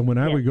 So when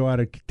I would go out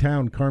of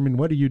town, Carmen,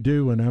 what do you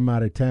do when I'm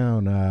out of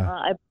town?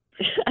 I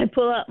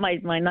pull out my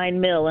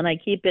 9mm and I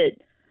keep it,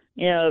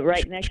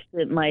 right next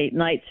to my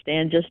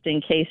nightstand just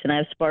in case. And I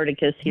have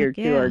Spartacus here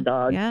too, our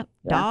dog. Yep,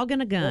 dog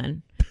and a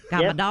gun.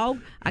 Got my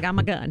dog. I got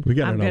my gun. We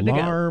got an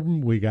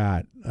alarm. We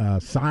got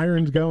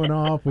sirens going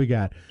off. We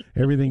got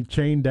everything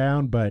chained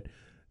down. But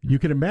you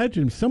can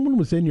imagine if someone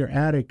was in your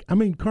attic. I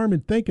mean, Carmen,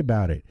 think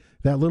about it.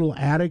 That little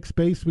attic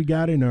space we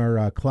got in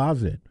our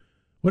closet.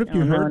 What if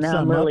you heard something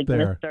I'm really up there?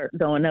 Gonna start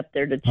going up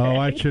there to check. Oh,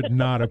 I should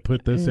not have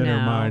put this in her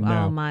mind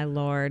now. Oh, my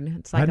Lord.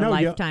 It's like a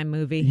Lifetime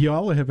movie.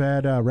 Y'all have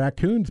had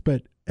raccoons,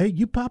 but, hey,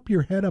 you pop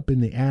your head up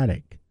in the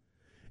attic.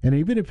 And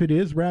even if it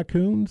is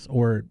raccoons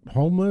or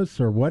homeless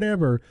or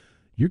whatever,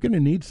 you're going to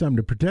need something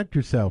to protect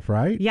yourself,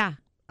 right? Yeah.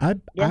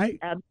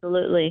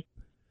 Absolutely.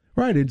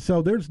 Right, and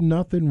so there's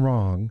nothing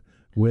wrong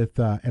with,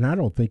 and I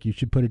don't think you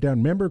should put it down.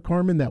 Remember,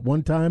 Carmen, that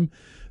one time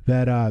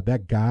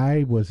that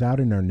guy was out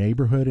in our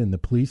neighborhood and the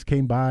police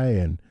came by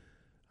and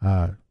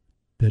the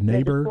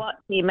neighbor... The SWAT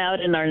came out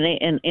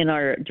in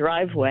our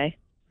driveway.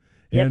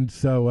 And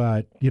so,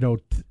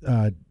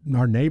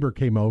 our neighbor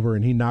came over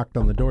and he knocked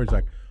on the door. He's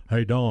like,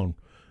 "Hey, Dawn,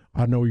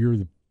 I know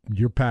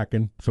you're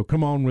packing, so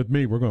come on with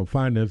me. We're going to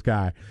find this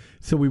guy."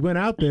 So we went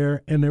out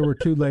there, and there were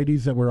two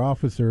ladies that were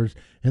officers,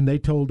 and they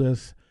told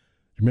us,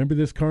 remember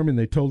this, Carmen?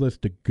 They told us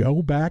to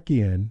go back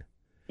in.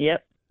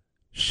 Yep.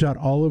 Shut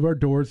all of our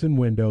doors and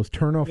windows,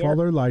 turn off all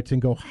our lights,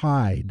 and go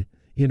hide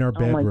in our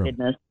bedroom. Oh my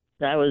goodness,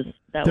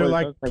 They're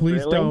like,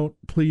 please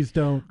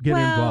don't get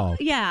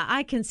involved. Yeah,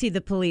 I can see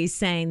the police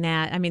saying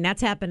that. I mean,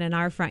 that's happened in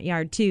our front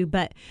yard too.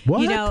 But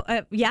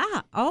what?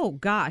 Yeah. Oh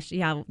gosh,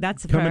 yeah,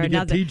 that's coming for to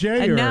another. Get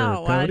TJ or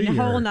no, Cody a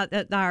whole or?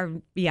 nother.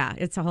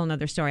 It's a whole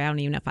nother story. I don't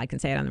even know if I can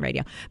say it on the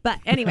radio. But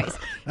anyways,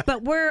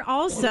 but we're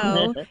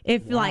also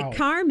like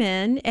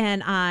Carmen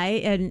and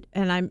I and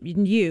I'm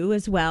you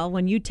as well.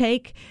 When you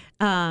take.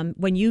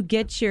 When you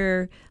get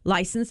your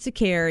license to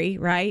carry,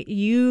 right,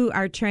 you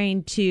are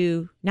trained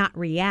to not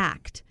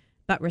react,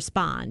 but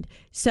respond.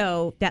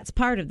 So that's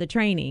part of the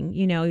training.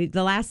 You know,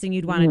 the last thing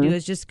you'd want to do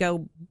is just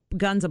go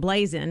guns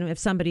a-blazing if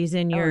somebody's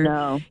in your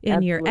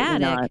your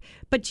attic. Not.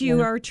 But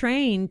you are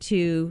trained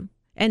to,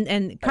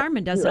 and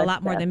Carmen does it a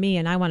lot more than me,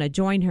 and I want to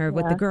join her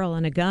with the girl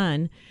and a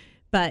gun,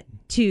 but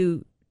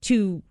to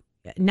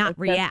not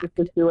react.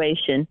 The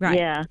situation. Right.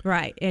 Yeah.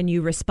 Right. And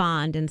you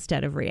respond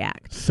instead of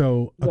react.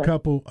 So last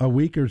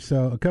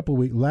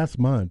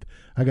month,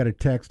 I got a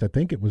text, I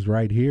think it was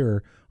right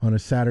here on a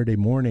Saturday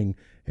morning,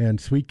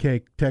 and Sweet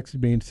Cake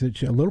texted me and said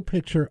she had a little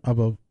picture of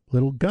a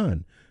little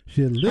gun.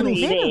 She had a little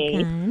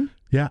gun.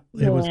 Yeah,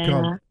 it was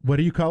called, what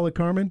do you call it,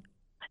 Carmen?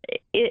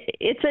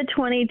 It's a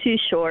 22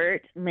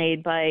 short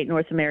made by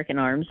North American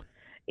Arms.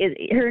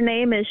 Her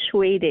name is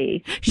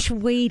Sweetie.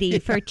 Sweetie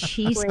for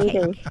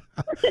cheesecake.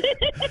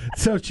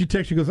 So she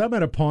goes, "I'm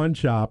at a pawn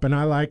shop and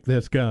I like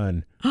this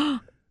gun."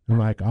 I'm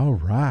like, "All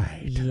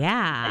right."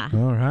 Yeah.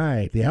 All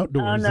right. The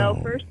outdoor Oh, no.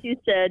 zone. First you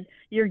said,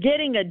 "You're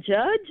getting a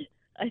judge?"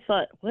 I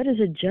thought, what is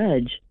a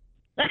judge?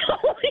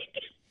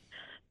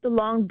 The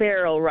long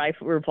barrel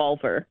rifle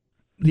revolver.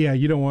 Yeah,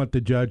 you don't want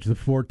the judge, the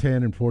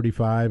 410 and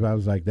 45. I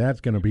was like,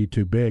 that's going to be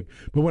too big.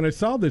 But when I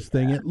saw this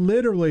thing, it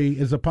literally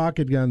is a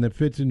pocket gun that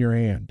fits in your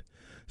hand.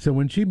 So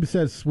when she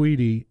says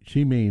sweetie,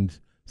 she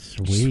means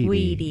sweetie.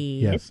 Sweetie.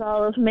 Yes. It's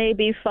all of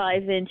maybe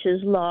 5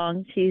 inches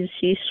long. She's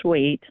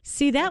sweet.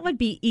 See, that would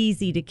be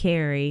easy to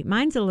carry.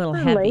 Mine's a little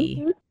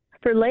heavy.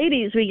 For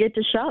ladies, we get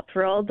to shop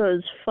for all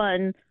those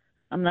fun,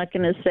 I'm not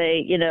going to say,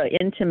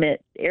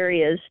 intimate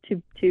areas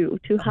to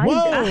hide them.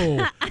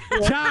 Whoa!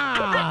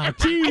 Ciao!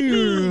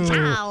 Cheers!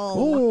 Ciao.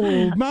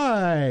 Oh,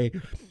 my.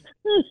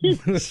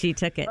 She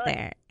took it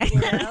there.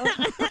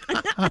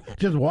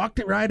 Just walked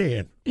it right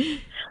in.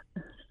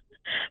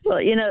 Well,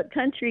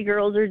 country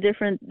girls are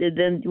different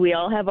than we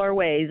all have our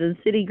ways, and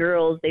city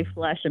girls, they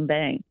flash and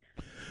bang.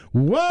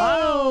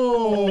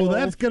 Whoa!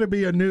 That's going to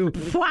be a new...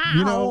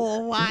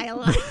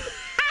 Wow.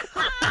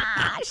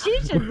 She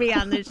should be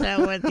on the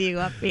show with you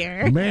up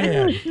here.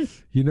 Man,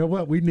 you know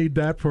what? We need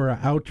that for our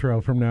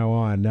outro from now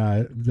on.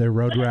 The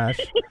Road Rash.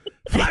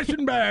 Flash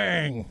and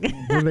bang!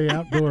 For the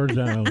outdoor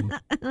zone.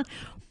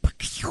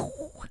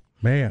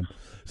 Man.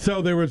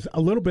 So there was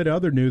a little bit of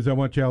other news. I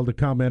want y'all to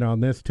comment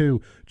on this,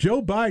 too.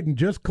 Joe Biden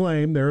just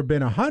claimed there have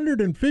been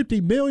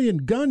 150 million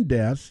gun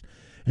deaths,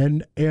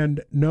 and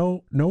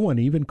no one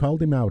even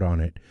called him out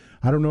on it.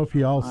 I don't know if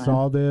you all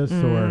saw this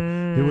or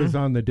it was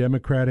on the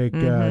Democratic,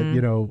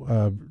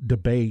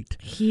 debate.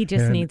 He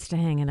just needs to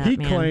hang it up, He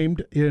man.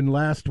 claimed in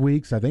last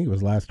week's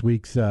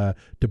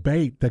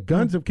debate that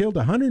guns have killed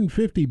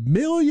 150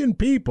 million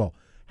people.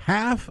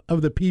 Half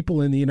of the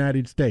people in the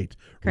United States.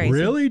 Crazy.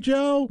 Really,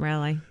 Joe?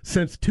 Really?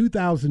 Since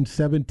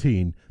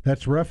 2017,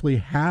 that's roughly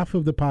half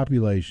of the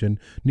population.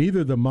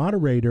 Neither the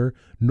moderator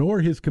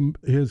nor his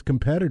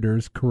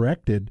competitors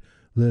corrected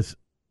this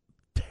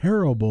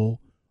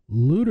terrible,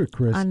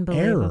 ludicrous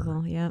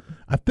Unbelievable, error. yep.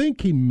 I think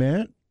he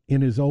meant,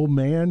 in his old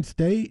man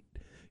state,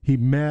 he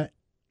meant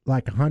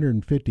like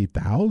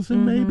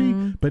 150,000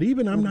 maybe, but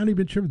even I'm not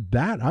even sure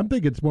that. I'm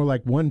thinking it's more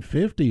like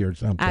 150 or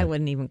something. I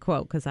wouldn't even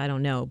quote because I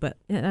don't know, but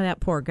that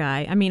poor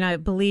guy. I mean, I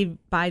believe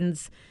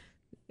everybody's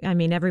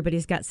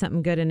got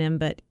something good in him,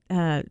 but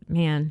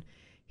man,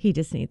 he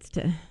just needs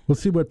to. Well,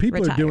 see, what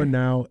people retire. are doing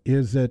now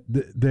is that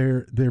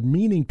they're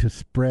meaning to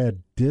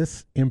spread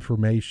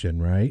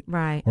disinformation, right?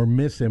 Right. Or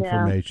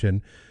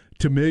misinformation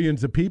to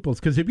millions of people.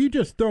 Because if you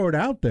just throw it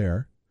out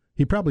there,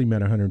 he probably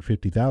meant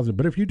 150,000.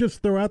 But if you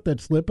just throw out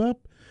that slip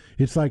up,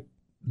 it's like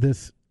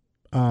this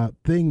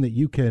thing that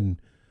you can.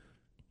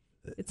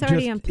 It's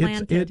already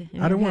implanted.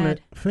 In I don't your want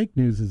head. to. Fake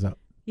news is a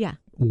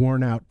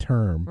worn out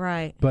term,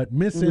 right? But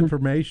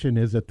misinformation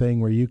is a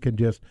thing where you can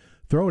just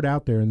throw it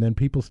out there and then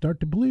people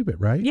start to believe it,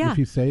 right? Yeah. If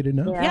you say it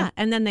enough. Yeah,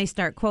 and then they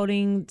start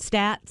quoting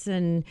stats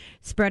and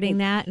spreading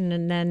that,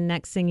 and then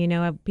next thing you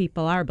know,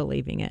 people are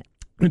believing it.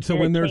 And so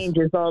when it there's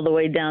changes all the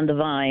way down to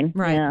Vine,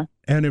 right? Yeah.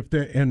 And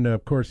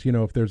of course,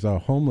 if there's a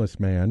homeless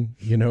man,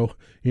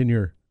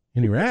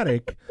 in your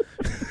attic,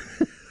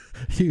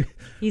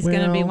 He's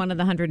going to be one of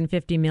the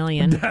 150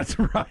 million. That's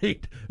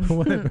right.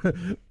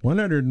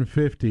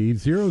 150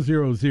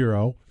 000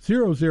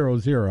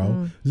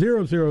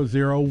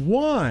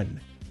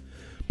 0001.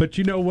 But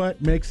you know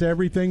what makes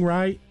everything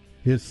right?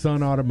 Is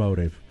Sun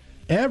Automotive.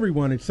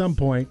 Everyone at some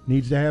point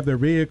needs to have their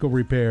vehicle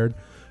repaired,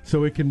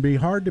 so it can be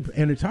hard to,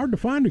 and it's hard to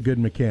find a good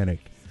mechanic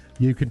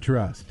you can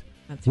trust.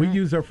 We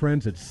use our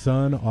friends at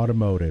Sun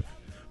Automotive.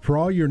 For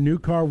all your new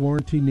car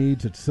warranty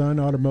needs, at Sun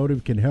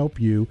Automotive can help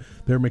you.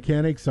 Their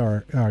mechanics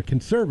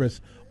can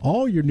service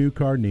all your new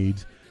car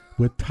needs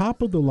with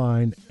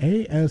top-of-the-line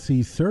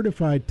ASE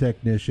certified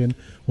technician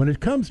when it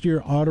comes to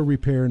your auto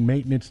repair and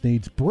maintenance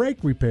needs, brake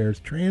repairs,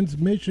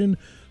 transmission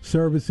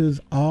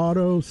services,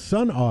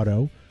 Sun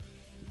Auto.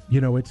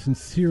 It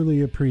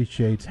sincerely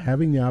appreciates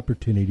having the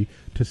opportunity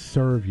to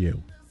serve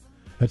you.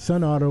 At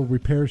Sun Auto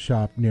Repair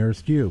Shop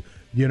nearest you.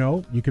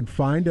 You can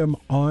find them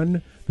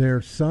on their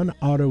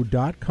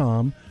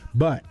sunauto.com,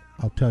 but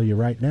I'll tell you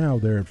right now,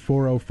 they're at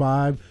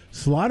 405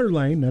 Slaughter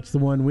Lane, that's the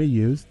one we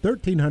use,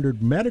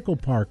 1300 Medical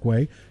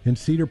Parkway in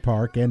Cedar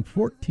Park, and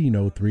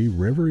 1403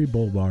 Rivery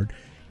Boulevard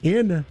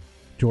in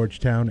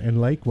Georgetown and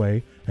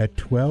Lakeway at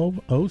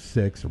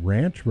 1206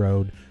 Ranch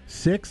Road,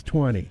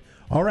 620.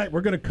 All right,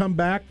 we're going to come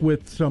back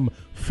with some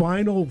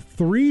final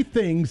 3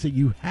 things that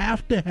you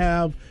have to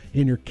have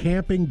in your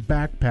camping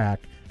backpack.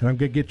 And I'm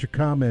going to get your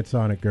comments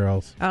on it,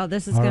 girls. Oh,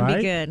 this is going to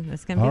be good. This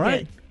is going to be good. All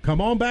right, come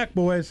on back,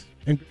 boys.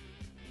 And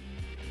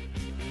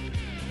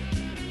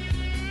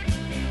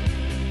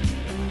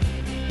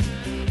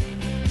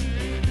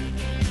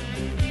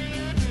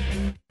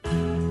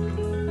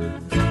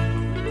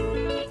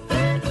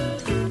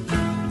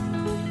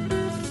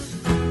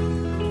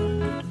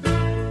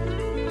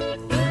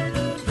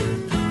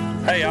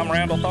Hey, I'm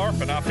Randall Tharp,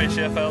 and I fish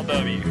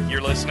FLW.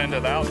 You're listening to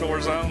the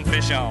Outdoor Zone.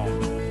 Fish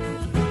on.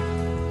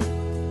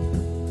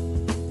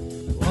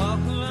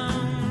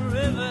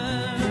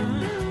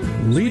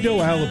 Lido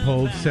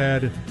Alipov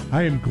said,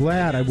 I am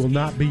glad I will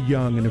not be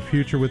young in a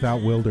future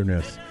without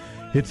wilderness.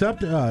 It's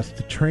up to us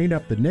to train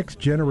up the next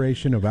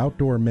generation of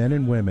outdoor men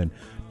and women.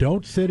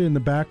 Don't sit in the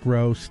back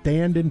row,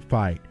 stand and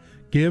fight.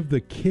 Give the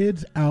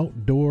kids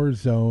Outdoor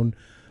Zone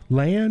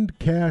land,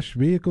 cash,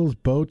 vehicles,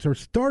 boats, or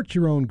start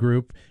your own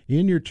group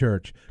in your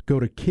church.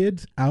 Go to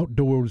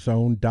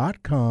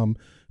kidsoutdoorzone.com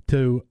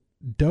to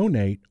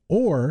donate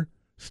or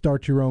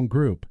start your own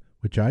group,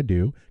 which I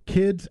do.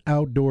 Kids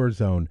Outdoor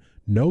Zone.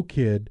 No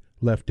kid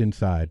left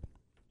inside.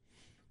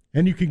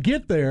 And you can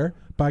get there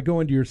by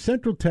going to your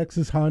Central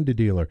Texas Honda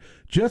dealer.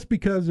 Just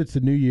because it's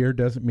a new year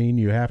doesn't mean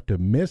you have to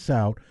miss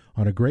out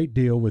on a great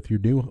deal with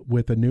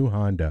a new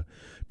Honda.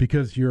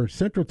 Because your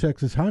Central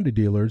Texas Honda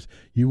dealers,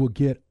 you will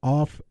get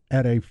off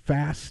at a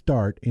fast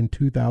start in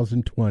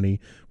 2020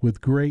 with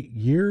great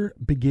year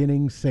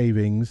beginning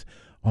savings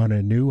on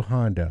a new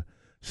Honda.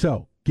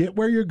 So get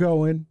where you're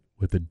going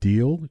with a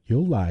deal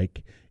you'll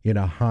like in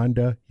a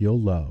Honda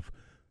you'll love.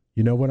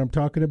 You know what I'm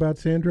talking about,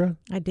 Sandra?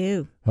 I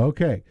do.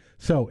 Okay.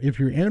 So if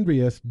you're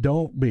envious,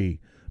 don't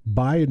be.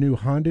 Buy a new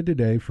Honda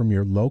today from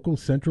your local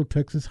Central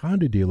Texas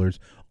Honda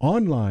dealers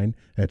online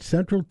at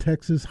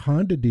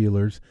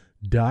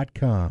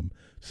centraltexashondadealers.com.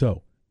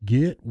 So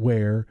get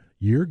where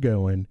you're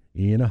going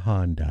in a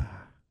Honda.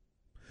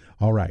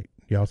 All right.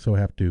 You also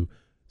have to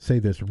say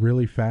this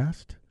really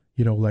fast,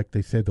 like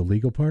they say the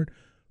legal part.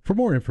 For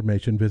more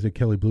information, visit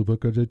Kelly Blue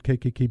Book or at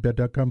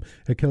kkkbed.com.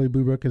 At Kelly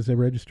Blue Book is a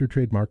registered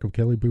trademark of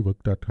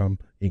kellybluebook.com,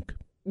 Inc.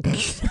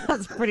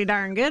 That's pretty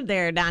darn good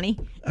there, Donnie.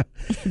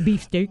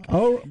 Beefsteak.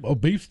 Oh,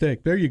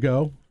 beefsteak. There you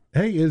go.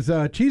 Hey, is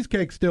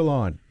Cheesecake still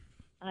on?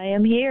 I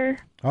am here.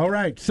 All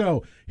right.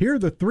 So here are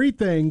the 3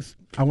 things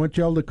I want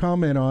y'all to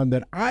comment on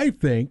that I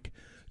think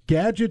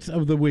gadgets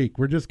of the week.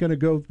 We're just going to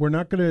go. We're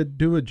not going to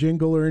do a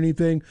jingle or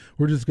anything.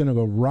 We're just going to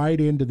go right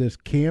into this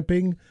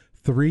camping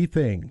 3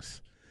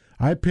 things.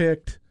 I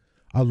picked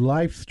a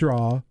Life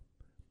Straw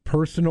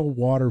personal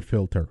water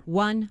filter.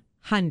 100%.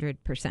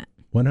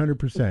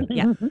 100%.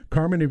 Yeah.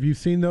 Carmen, have you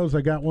seen those?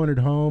 I got one at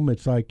home.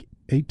 It's like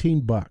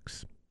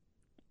 $18.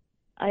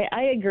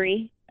 I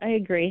agree.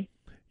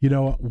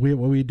 What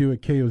we do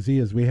at KOZ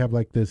is we have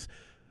like this,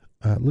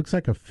 looks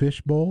like a fish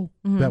bowl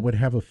that would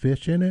have a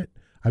fish in it.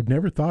 I've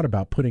never thought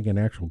about putting an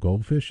actual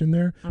goldfish in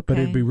there, but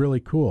it'd be really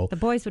cool. The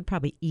boys would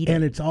probably eat it.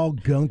 And it's all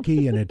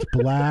gunky and it's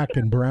black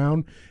and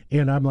brown.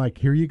 And I'm like,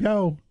 here you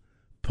go.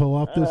 Pull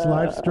off this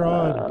Life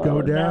Straw and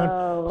go down.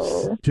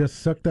 No. Just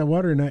suck that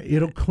water and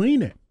it'll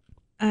clean it.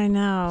 I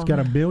know. It's got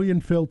a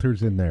million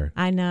filters in there.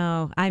 I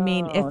know. I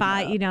mean, if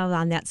I,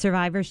 on that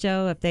Survivor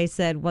show, if they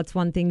said, what's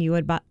one thing you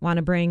would want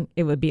to bring,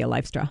 it would be a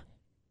Life Straw.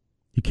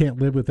 You can't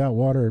live without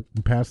water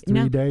past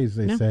 3 days,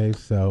 they say.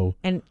 So.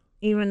 And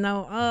even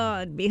though,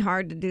 it'd be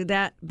hard to do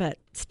that, but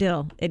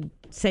still, it'd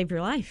save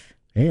your life.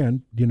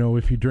 And,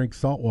 if you drink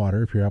salt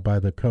water, if you're out by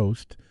the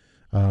coast,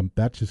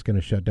 that's just going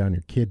to shut down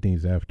your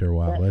kidneys after a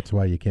while. That's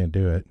why you can't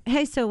do it.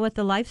 Hey, so with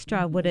the Life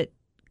Straw, would it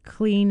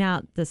clean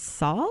out the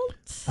salt?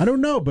 I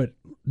don't know, but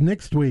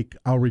next week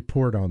I'll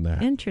report on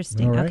that.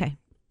 Interesting. All right? Okay.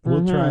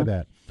 We'll try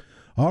that.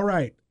 All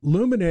right.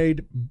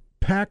 Luminade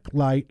Pack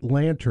Light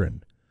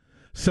Lantern.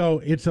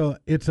 So it's a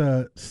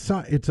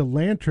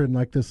lantern,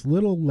 like this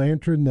little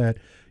lantern that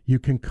you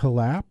can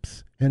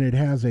collapse, and it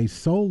has a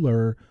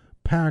solar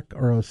pack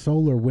or a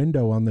solar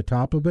window on the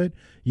top of it.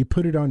 You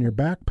put it on your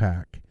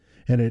backpack,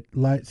 and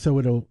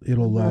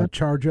it'll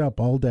charge up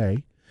all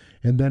day,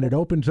 and then it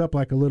opens up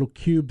like a little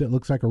cube that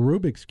looks like a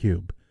Rubik's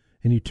cube,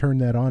 and you turn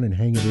that on and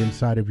hang it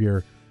inside of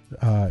your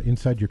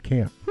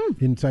camp,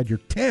 inside your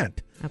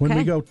tent. Okay. When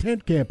we go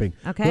tent camping.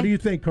 Okay. What do you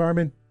think,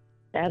 Carmen?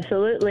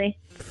 Absolutely.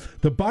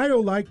 The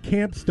BioLite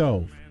camp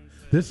stove.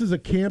 This is a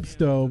camp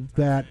stove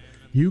that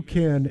you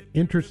can,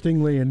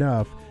 interestingly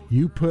enough,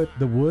 you put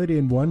the wood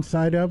in one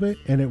side of it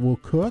and it will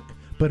cook,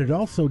 but it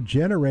also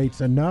generates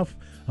enough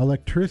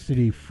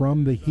electricity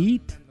from the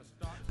heat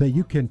that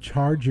you can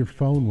charge your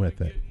phone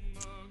with it.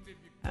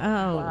 Oh,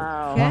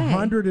 Wow. okay.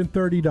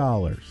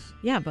 $130.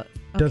 Yeah, but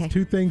okay. Does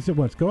two things at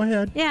once. Go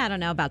ahead. Yeah, I don't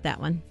know about that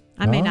one.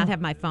 I may not have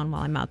my phone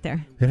while I'm out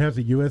there. It has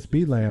a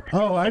USB lamp.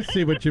 Oh, I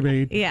see what you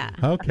mean. Yeah.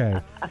 Okay.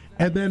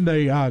 And then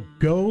the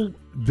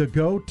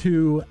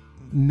go-to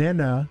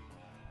Nena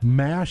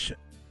mesh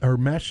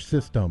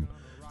system.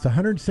 It's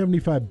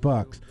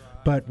 $175,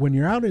 but when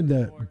you're out in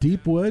the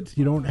deep woods,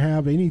 you don't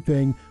have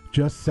anything,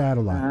 just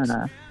satellites.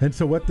 And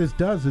so what this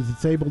does is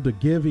it's able to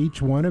give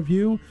each one of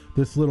you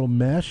this little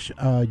mesh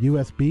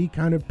USB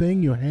kind of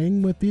thing you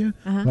hang with you,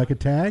 like a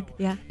tag.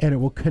 Yeah. And it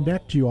will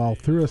connect you all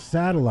through a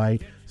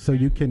satellite so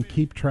you can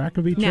keep track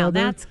of each Now, other.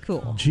 that's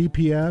cool.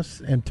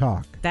 GPS and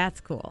talk. That's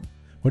cool.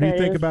 What do you That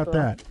think is about cool.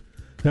 that?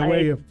 That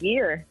way,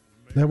 Gear.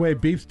 that way,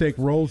 Beefsteak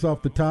rolls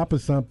off the top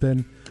of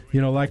something,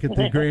 like at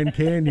the Grand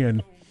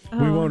Canyon.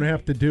 We won't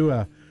have to do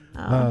a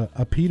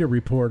PETA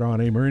report on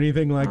him or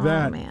anything like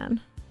that. Oh,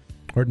 man.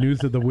 Or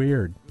News of the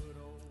Weird.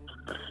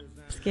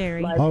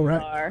 Scary. All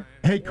right.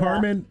 Hey,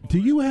 Carmen, do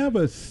you have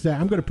a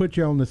I'm going to put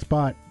you on the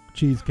spot,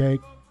 cheesecake.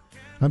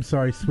 I'm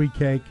sorry, sweet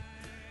cake.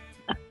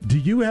 Do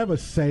you have a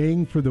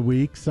saying for the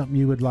week, something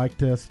you would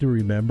like us to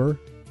remember?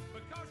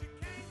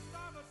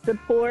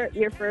 Support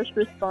your first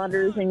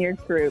responders and your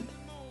troops.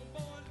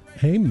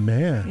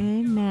 Amen.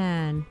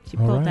 Amen. She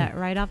All pulled right. that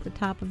right off the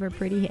top of her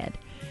pretty head.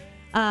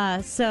 Are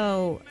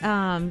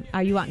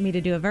you wanting me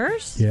to do a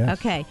verse? Yes.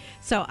 Okay.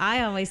 So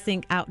I always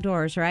think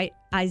outdoors, right?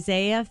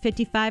 Isaiah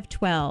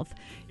 55:12.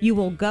 You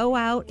will go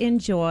out in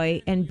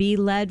joy and be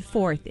led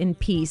forth in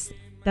peace.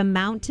 The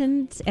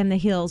mountains and the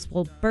hills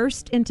will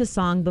burst into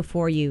song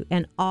before you,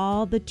 and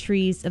all the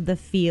trees of the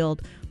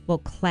field will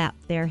clap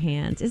their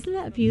hands. Isn't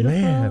that beautiful?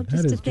 Man,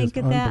 just that to is think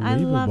just of that. I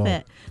love unbelievable.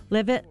 it.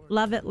 Live it,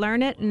 love it,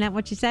 learn it. Isn't that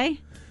what you say?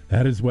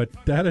 That is what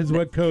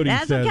Cody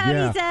That's says. what Cody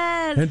yeah.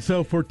 says. And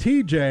so for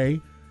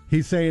TJ,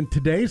 he's saying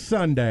today's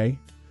Sunday,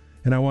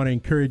 and I want to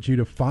encourage you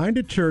to find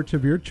a church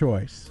of your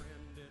choice.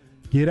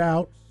 Get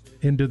out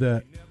into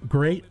the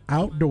great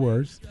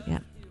outdoors. Yeah.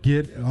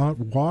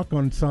 Walk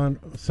on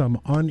some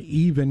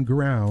uneven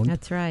ground.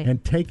 That's right.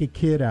 And take a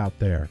kid out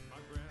there.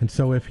 And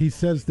so if he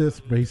says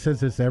this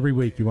every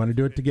week. You want to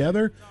do it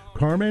together?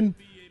 Carmen,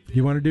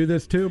 you want to do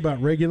this too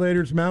about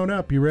regulators mount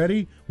up? You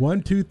ready?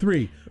 1, 2,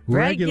 3.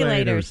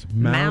 Regulators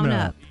mount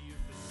up.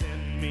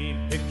 Send me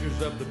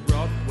pictures of the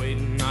Broadway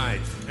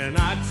nights, and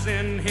I'd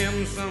send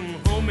him some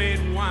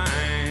homemade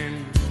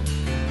wine.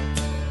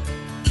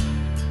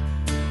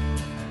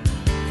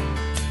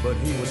 But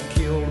he was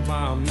killed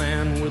by a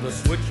man with a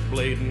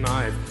switchblade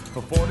knife.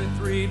 For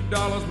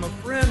 $43, my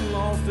friend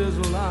lost his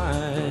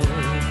life.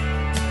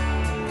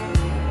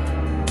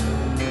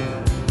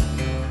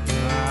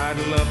 I'd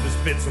love to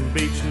spit some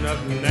beach nut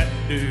in that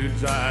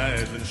dude's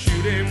eyes and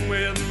shoot him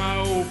with my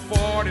old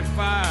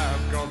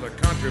 45, cause a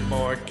country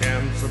boy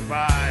can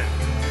survive.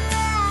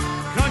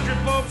 Country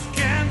folks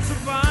can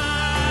survive.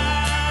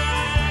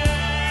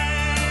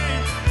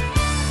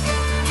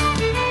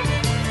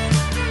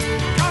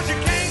 Cause you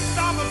can't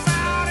stop us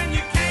out and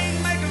you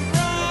can't make us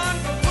run,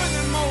 but when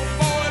them old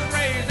boys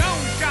raise on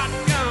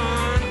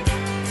shotgun,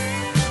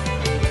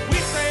 we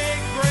say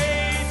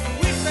grace,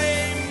 we say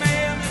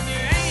amen, and you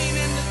ain't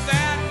into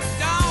that, we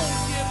don't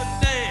give a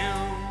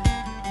damn.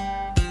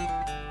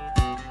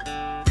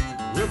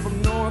 We're from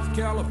North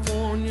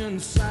California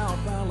and South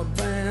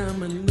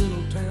Alabama and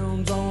little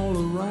towns all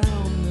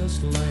around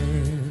this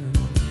land.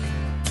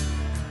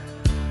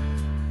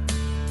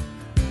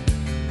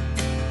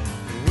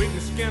 We can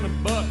skin a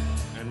buck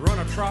and run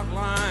a trot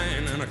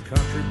line, and a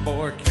country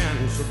boy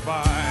can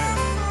survive.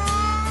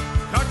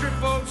 Country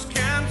folks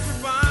can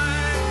survive.